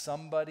because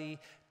somebody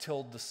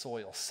tilled the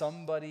soil.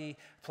 Somebody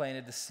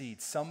planted the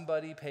seed.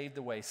 Somebody paved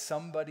the way.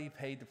 Somebody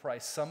paid the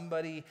price.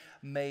 Somebody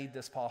made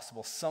this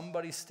possible.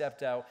 Somebody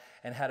stepped out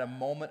and had a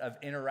moment of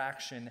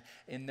interaction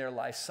in their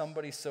life.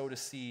 Somebody sowed a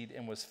seed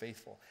and was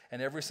faithful.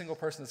 And every single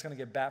person that's going to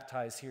get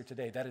baptized here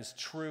today, that is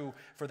true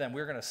for them.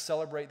 We're going to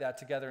celebrate that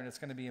together, and it's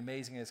going to be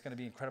amazing, and it's going to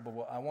be incredible.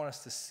 Well, I want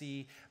us to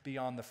see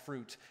beyond the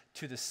fruit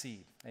to the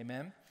seed.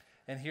 Amen?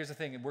 And here's the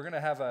thing. We're going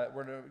to have a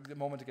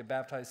moment to get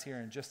baptized here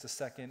in just a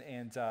second,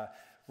 and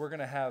we're going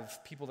to have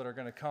people that are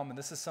going to come, and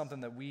this is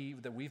something that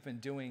we've been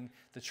doing,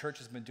 the church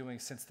has been doing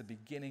since the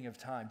beginning of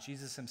time.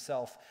 Jesus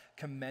himself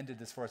commended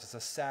this for us. It's a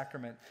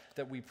sacrament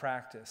that we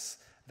practice,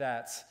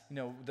 that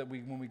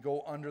when we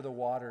go under the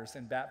waters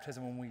in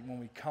baptism, when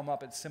we come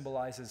up, it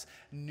symbolizes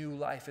new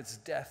life. It's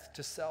death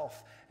to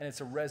self, and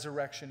it's a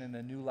resurrection and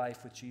a new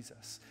life with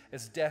Jesus.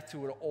 It's death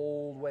to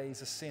old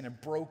ways of sin and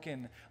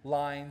broken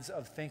lines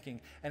of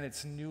thinking, and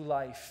it's new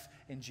life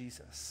in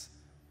Jesus.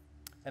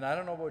 And I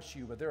don't know about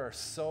you, but there are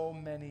so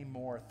many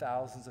more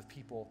thousands of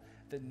people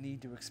that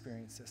need to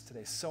experience this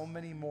today. So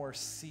many more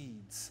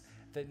seeds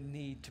that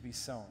need to be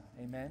sown.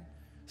 Amen?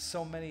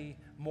 So many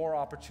more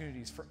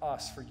opportunities for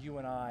us, for you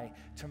and I,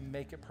 to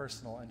make it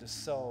personal and to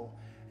sow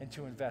and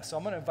to invest. So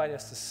I'm going to invite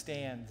us to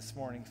stand this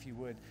morning, if you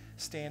would.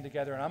 Stand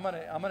together. And I'm going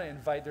to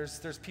invite,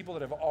 there's people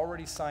that have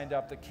already signed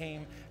up that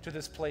came to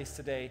this place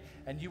today,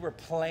 and you were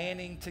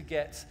planning to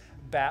get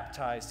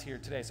baptized here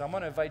today. So I'm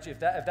going to invite you, if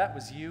that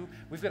was you,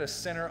 we've got a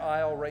center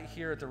aisle right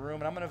here at the room,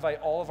 and I'm going to invite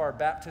all of our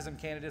baptism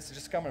candidates to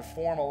just come and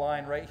form a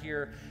line right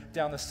here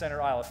down the center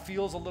aisle. It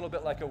feels a little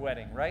bit like a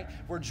wedding, right?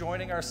 We're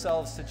joining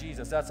ourselves to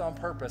Jesus. That's on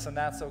purpose, and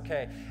that's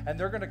okay. And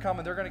they're going to come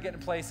and they're going to get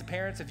in place. The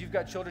parents, if you've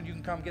got children, you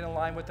can come get in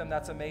line with them.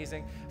 That's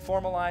amazing.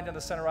 Form a line down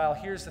the center aisle.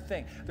 Here's the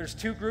thing. There's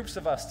two groups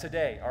of us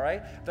today, all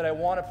right, that I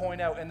want to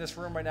point out in this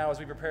room right now as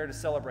we prepare to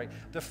celebrate.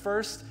 The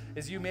first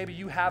is maybe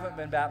you haven't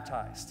been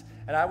baptized.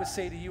 And I would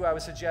say to you, I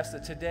would suggest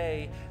that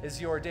today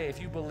is your day. If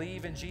you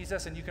believe in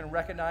Jesus and you can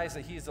recognize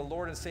that he is the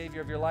Lord and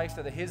Savior of your life,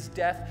 that his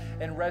death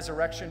and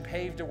resurrection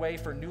paved a way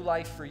for new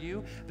life for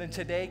you, then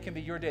today can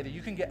be your day, that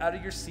you can get out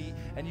of your seat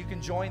and you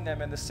can join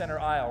them in the center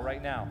aisle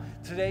right now.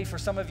 Today, for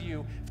some of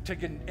you,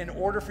 in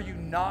order for you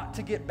not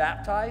to get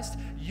baptized,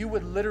 you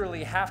would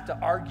literally have to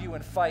argue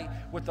and fight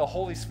with the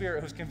Holy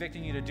Spirit who's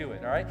convicting you to do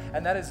it, all right?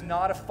 And that is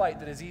not a fight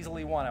that is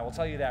easily won. I will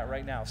tell you that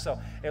right now. So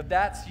if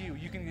that's you,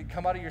 you can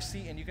come out of your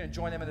seat and you can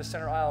join them in the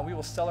center aisle, and we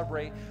will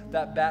celebrate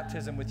that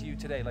baptism with you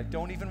today. Like,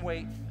 don't even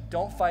wait.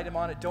 Don't fight him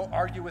on it. Don't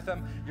argue with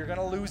him. You're going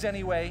to lose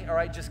anyway, all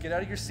right? Just get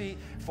out of your seat,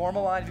 form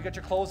a line. If you got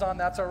your clothes on,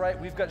 that's all right.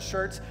 We've got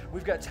shirts.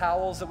 We've got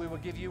towels that we will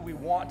give you. We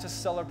want to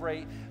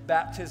celebrate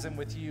baptism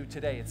with you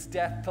today. It's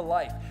death to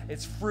life.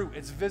 It's fruit.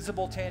 It's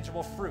visible,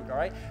 tangible fruit, all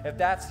right? If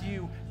that's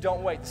you,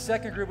 don't wait. The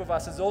second group of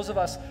us is those of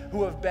us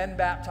who have been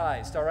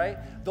baptized, all right?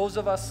 Those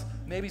of us,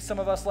 maybe some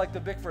of us like the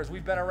Bickfords,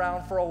 we've been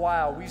around for a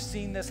while. We've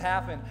seen this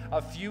happen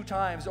a few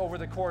times over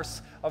the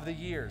course of the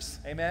years.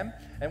 Amen?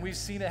 And we've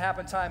seen it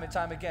happen time and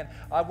time again.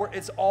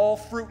 It's all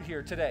fruit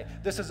here today.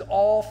 This is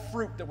all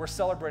fruit that we're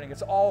celebrating.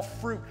 It's all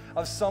fruit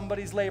of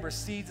somebody's labor,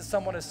 seeds that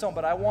someone has sown.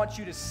 But I want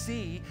you to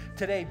see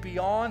today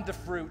beyond the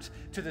fruit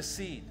to the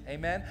seed.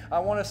 Amen? I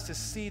want us to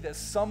see that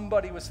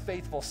somebody was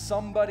faithful.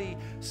 Somebody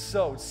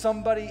sowed.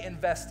 Somebody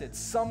invested.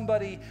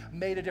 Somebody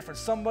made a difference.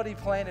 Somebody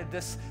planted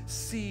this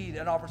seed,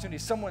 an opportunity.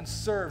 Someone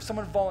served.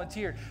 Someone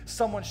volunteered.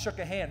 Someone shook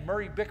a hand.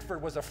 Murray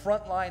Bickford was a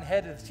frontline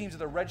head of the teams of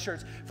the Red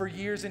Shirts for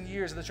years and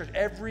years of the church.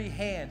 Every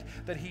hand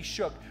that he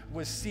shook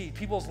was seed.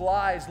 People's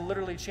lives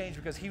literally changed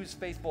because he was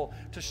faithful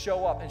to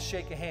show up and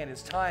shake a hand.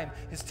 His time,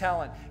 his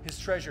talent, his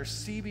treasure.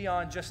 See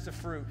beyond just the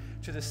fruit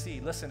to the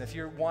seed. Listen, if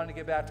you're wanting to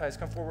get baptized,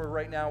 come forward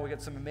right now. We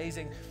got some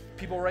amazing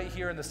people right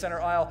here in the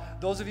center aisle.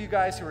 Those of you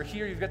guys who are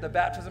here, you've got the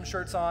baptism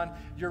shirts on.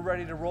 You're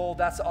ready to roll.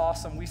 That's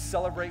awesome. We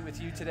celebrate with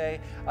you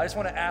today. I just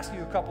want to ask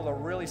you a couple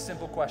of really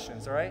simple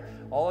questions, all right?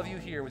 All of you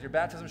here with your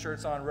baptism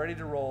shirts on, ready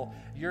to roll.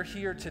 You're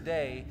here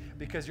today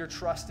because you're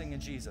trusting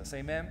in Jesus.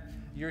 Amen?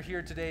 You're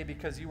here today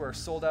because you are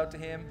sold out to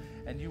him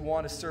and you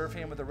want to serve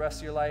him with the rest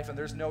of your life and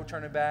there's no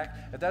turning back.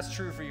 If that's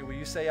true for you, will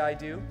you say, I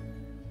do?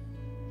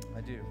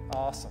 I do.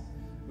 Awesome.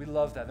 We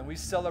love that. And we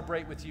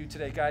celebrate with you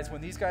today. Guys,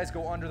 when these guys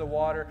go under the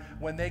water,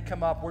 when they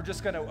come up, we're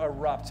just going to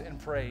erupt in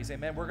praise.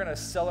 Amen. We're going to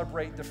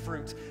celebrate the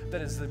fruit that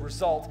is the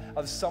result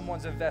of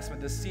someone's investment,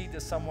 the seed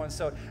that someone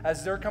sowed.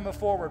 As they're coming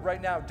forward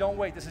right now, don't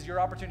wait. This is your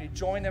opportunity.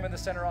 Join them in the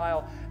center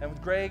aisle. And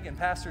with Greg and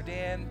Pastor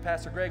Dan,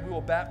 Pastor Greg, we will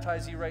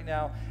baptize you right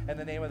now in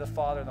the name of the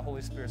Father and the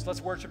Holy Spirit. So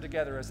let's worship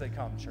together as they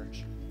come,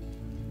 church.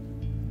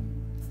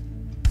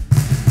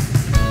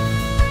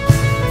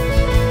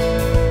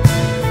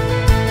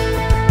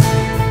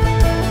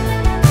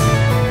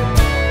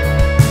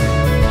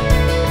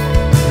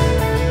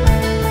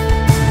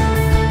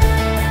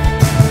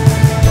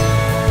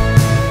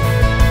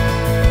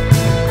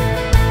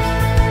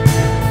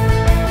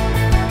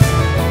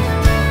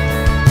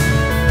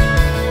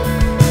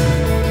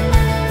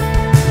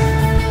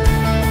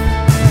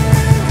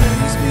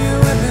 Please be a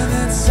weapon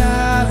that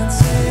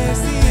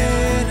silences the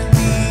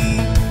enemy.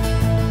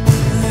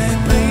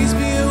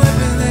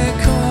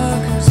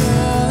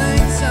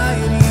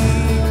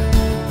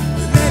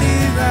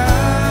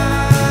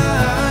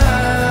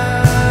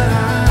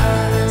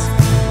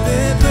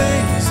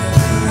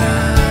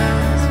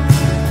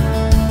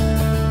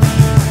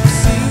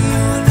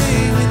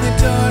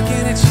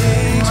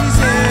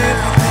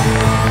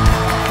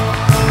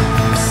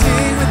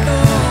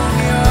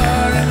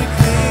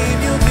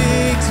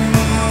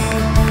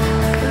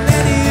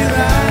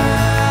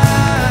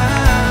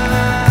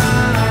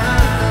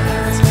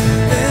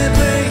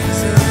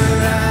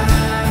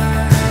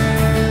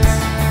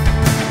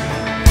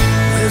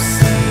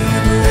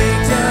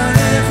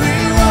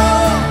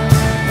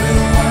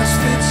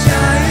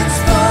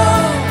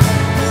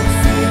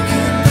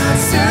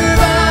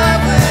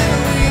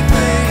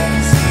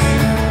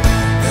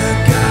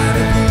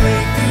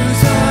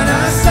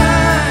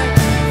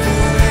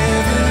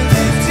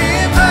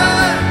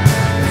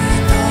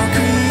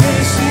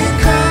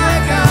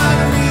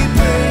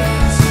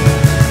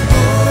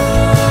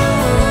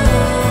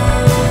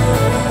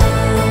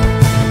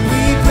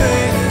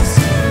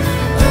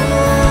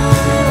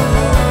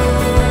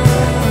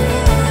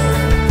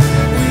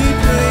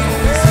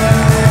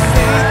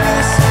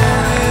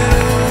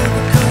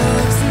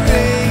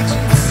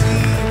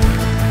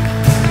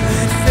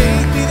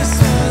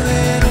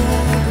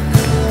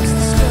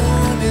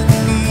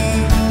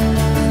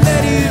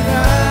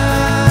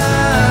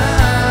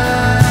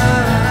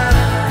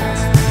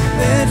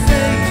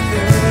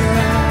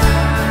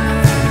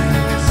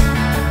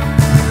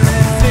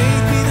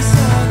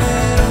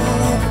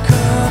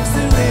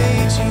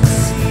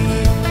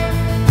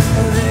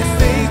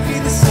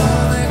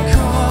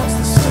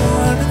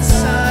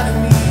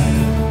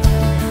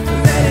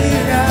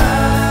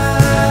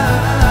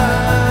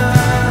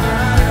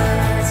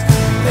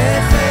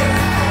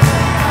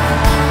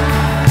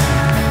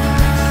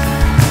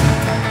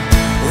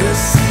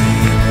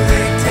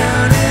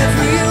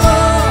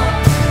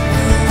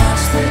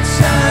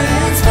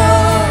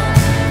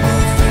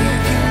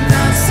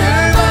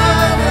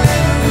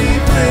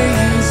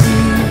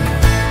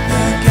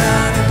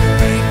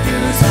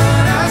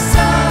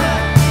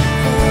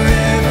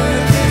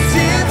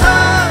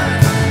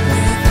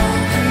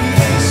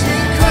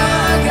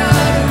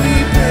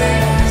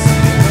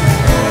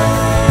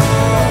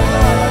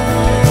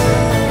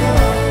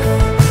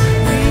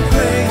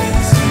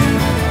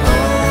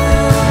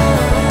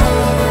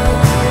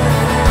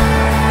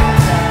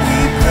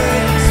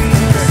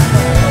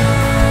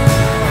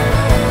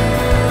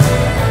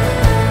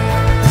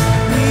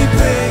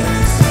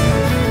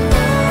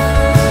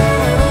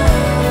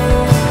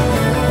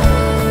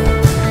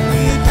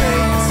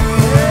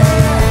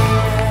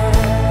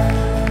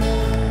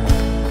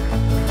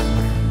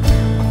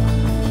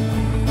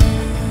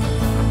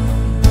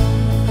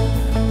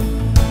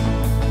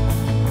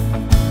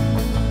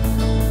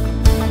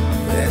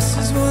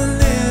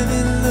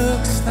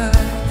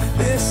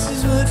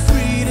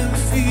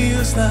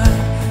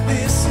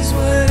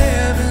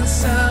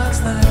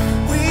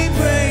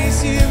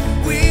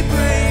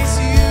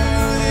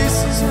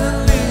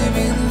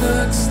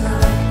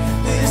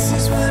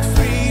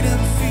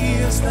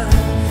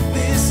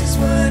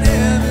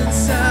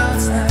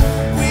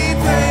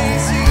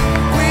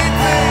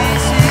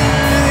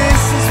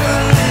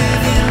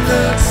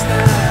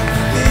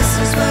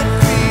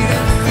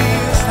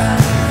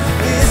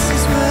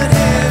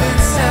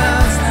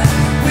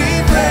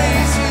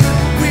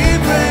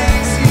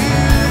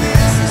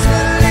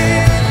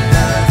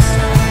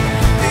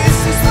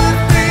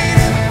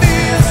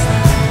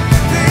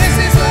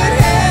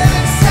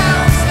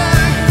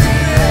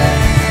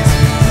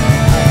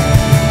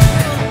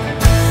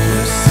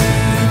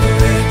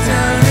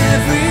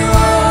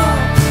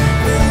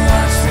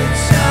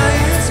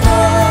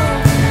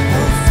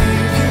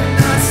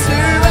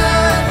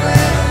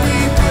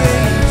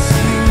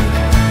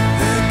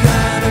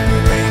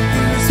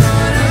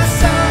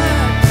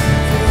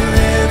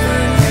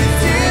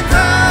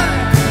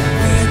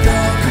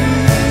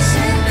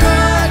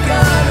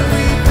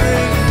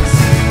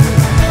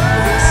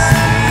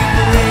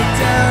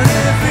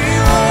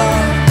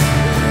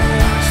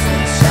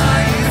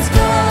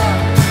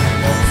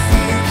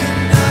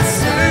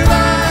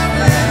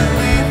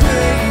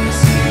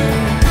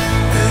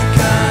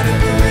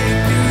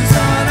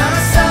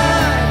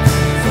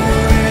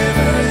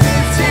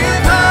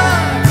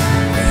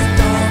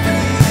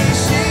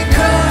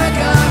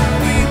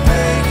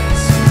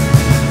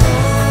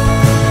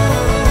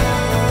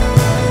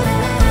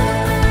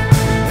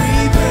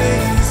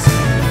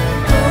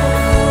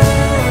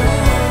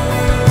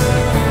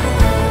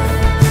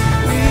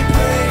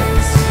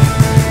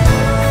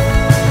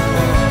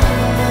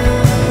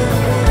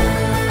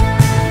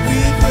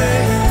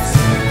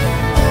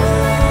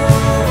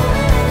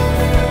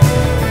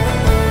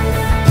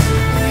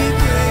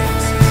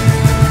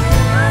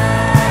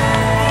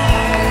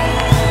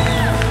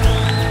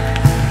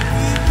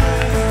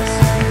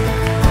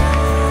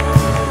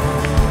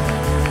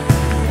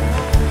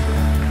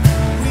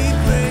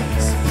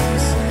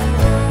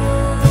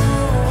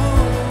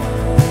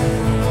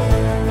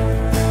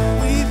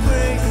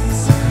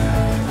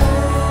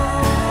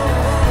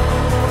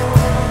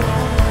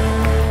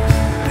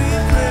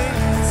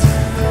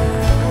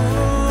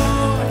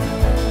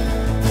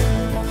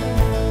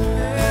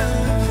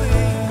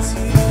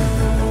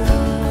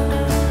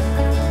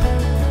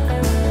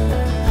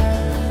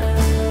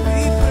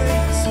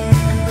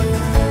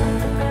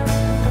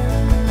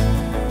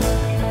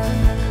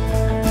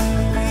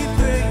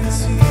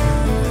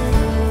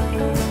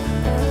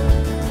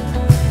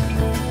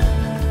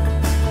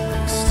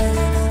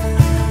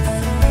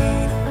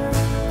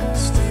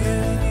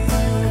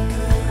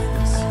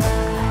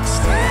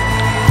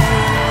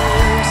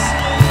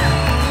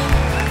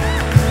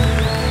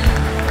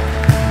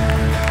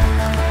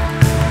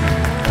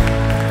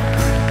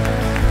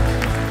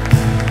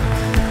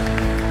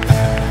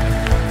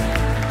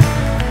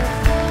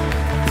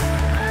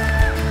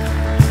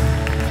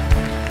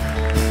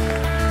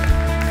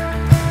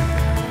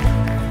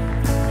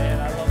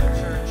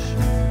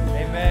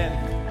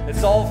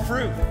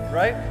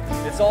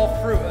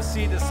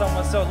 seed that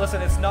someone sowed.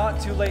 Listen, it's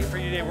not too late for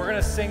you today. We're going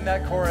to sing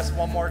that chorus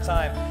one more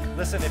time.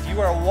 Listen, if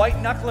you are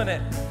white knuckling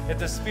it, if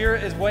the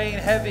Spirit is weighing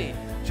heavy,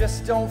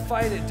 just don't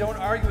fight it. Don't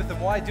argue with him.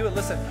 Why do it?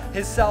 Listen,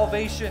 his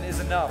salvation is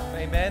enough.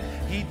 Amen.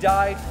 He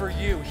died for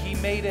you. He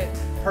made it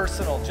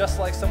personal, just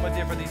like someone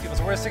did for these people.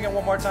 So we're going to sing it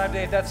one more time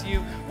today. If that's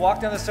you,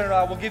 walk down the center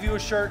aisle. We'll give you a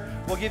shirt.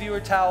 We'll give you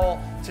a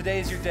towel.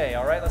 Today's your day.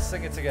 All right? Let's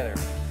sing it together.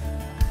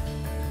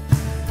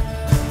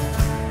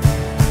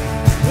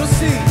 We'll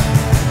see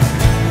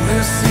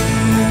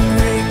you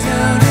break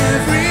down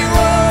every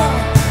wall.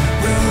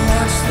 We'll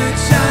watch the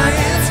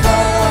giants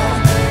fall.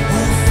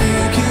 We'll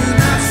fear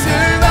cannot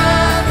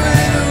survive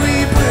when we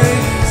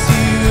praise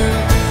you.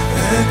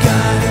 The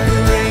God of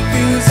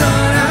breakthroughs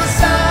on our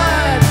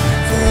side,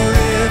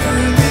 forever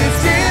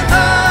lifted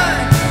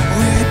high.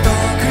 With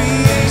all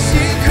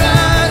creation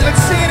cry.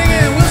 Let's sing it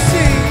again. We'll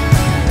see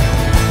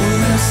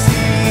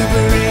you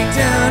break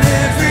down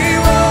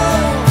every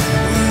wall.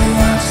 We'll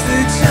watch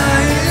the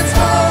giants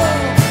fall.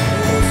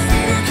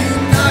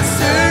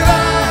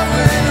 Survive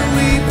when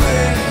we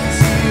praise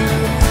you.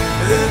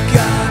 The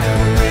God of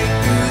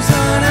breakthroughs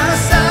on our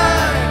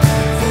side,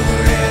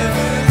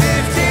 forever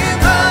lifted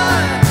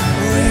high.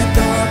 With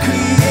all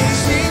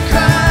creation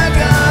cry,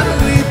 God,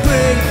 we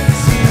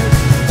praise you.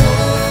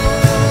 Oh,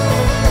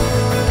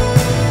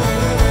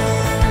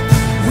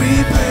 we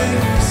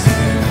praise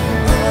you.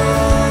 Oh,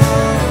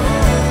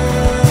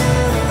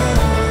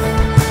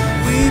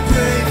 we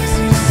praise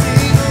you.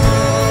 Sing,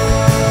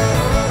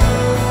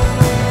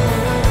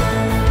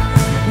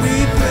 we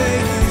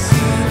praise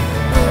you,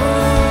 oh,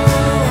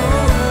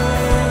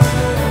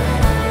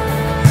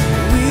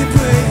 we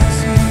praise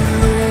you.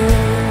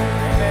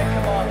 Amen.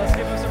 Come on, let's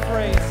give him some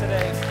praise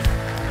today.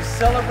 We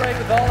celebrate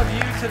with all of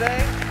you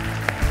today.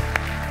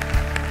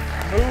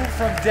 Move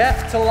from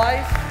death to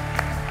life.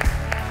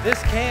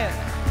 This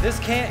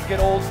can't get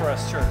old for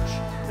us, church.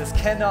 This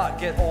cannot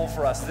get old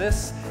for us.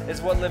 This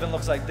is what living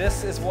looks like.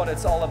 This is what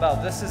it's all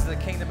about. This is the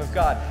kingdom of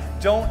God.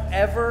 Don't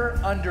ever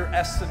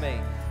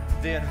underestimate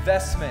the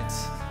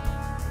investments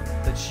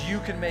that you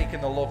can make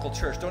in the local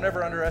church. Don't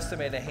ever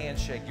underestimate a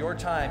handshake. Your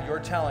time, your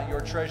talent, your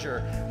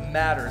treasure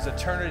matters.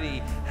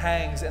 Eternity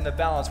hangs in the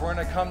balance. We're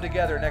going to come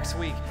together next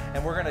week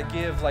and we're going to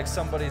give like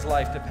somebody's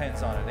life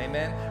depends on it.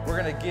 Amen?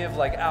 We're going to give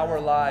like our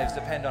lives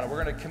depend on it.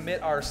 We're going to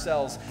commit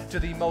ourselves to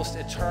the most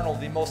eternal,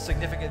 the most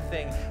significant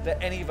thing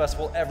that any of us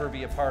will ever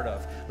be a part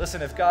of.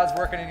 Listen, if God's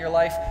working in your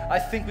life, I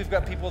think we've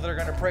got people that are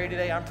going to pray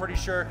today. I'm pretty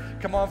sure.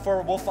 Come on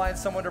forward. We'll find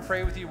someone to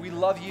pray with you. We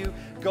love you.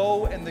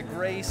 Go in the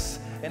grace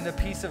and the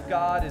peace of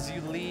God as you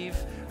leave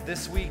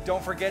this week.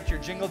 Don't forget your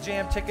Jingle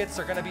Jam tickets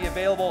are going to be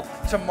available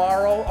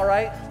tomorrow, all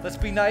right? Let's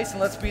be nice and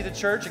let's be the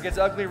church. It gets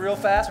ugly real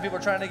fast when people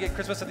are trying to get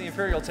Christmas and the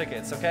Imperial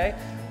tickets, okay?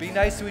 Be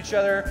nice to each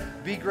other.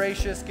 Be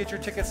gracious. Get your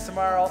tickets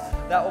tomorrow.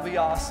 That will be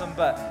awesome.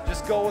 But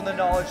just go in the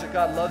knowledge that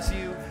God loves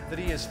you, that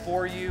he is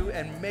for you,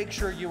 and make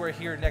sure you are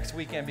here next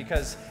weekend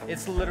because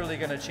it's literally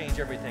going to change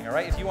everything, all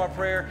right? If you want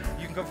prayer,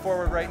 you can come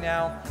forward right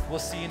now. We'll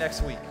see you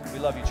next week. We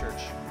love you,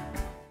 church.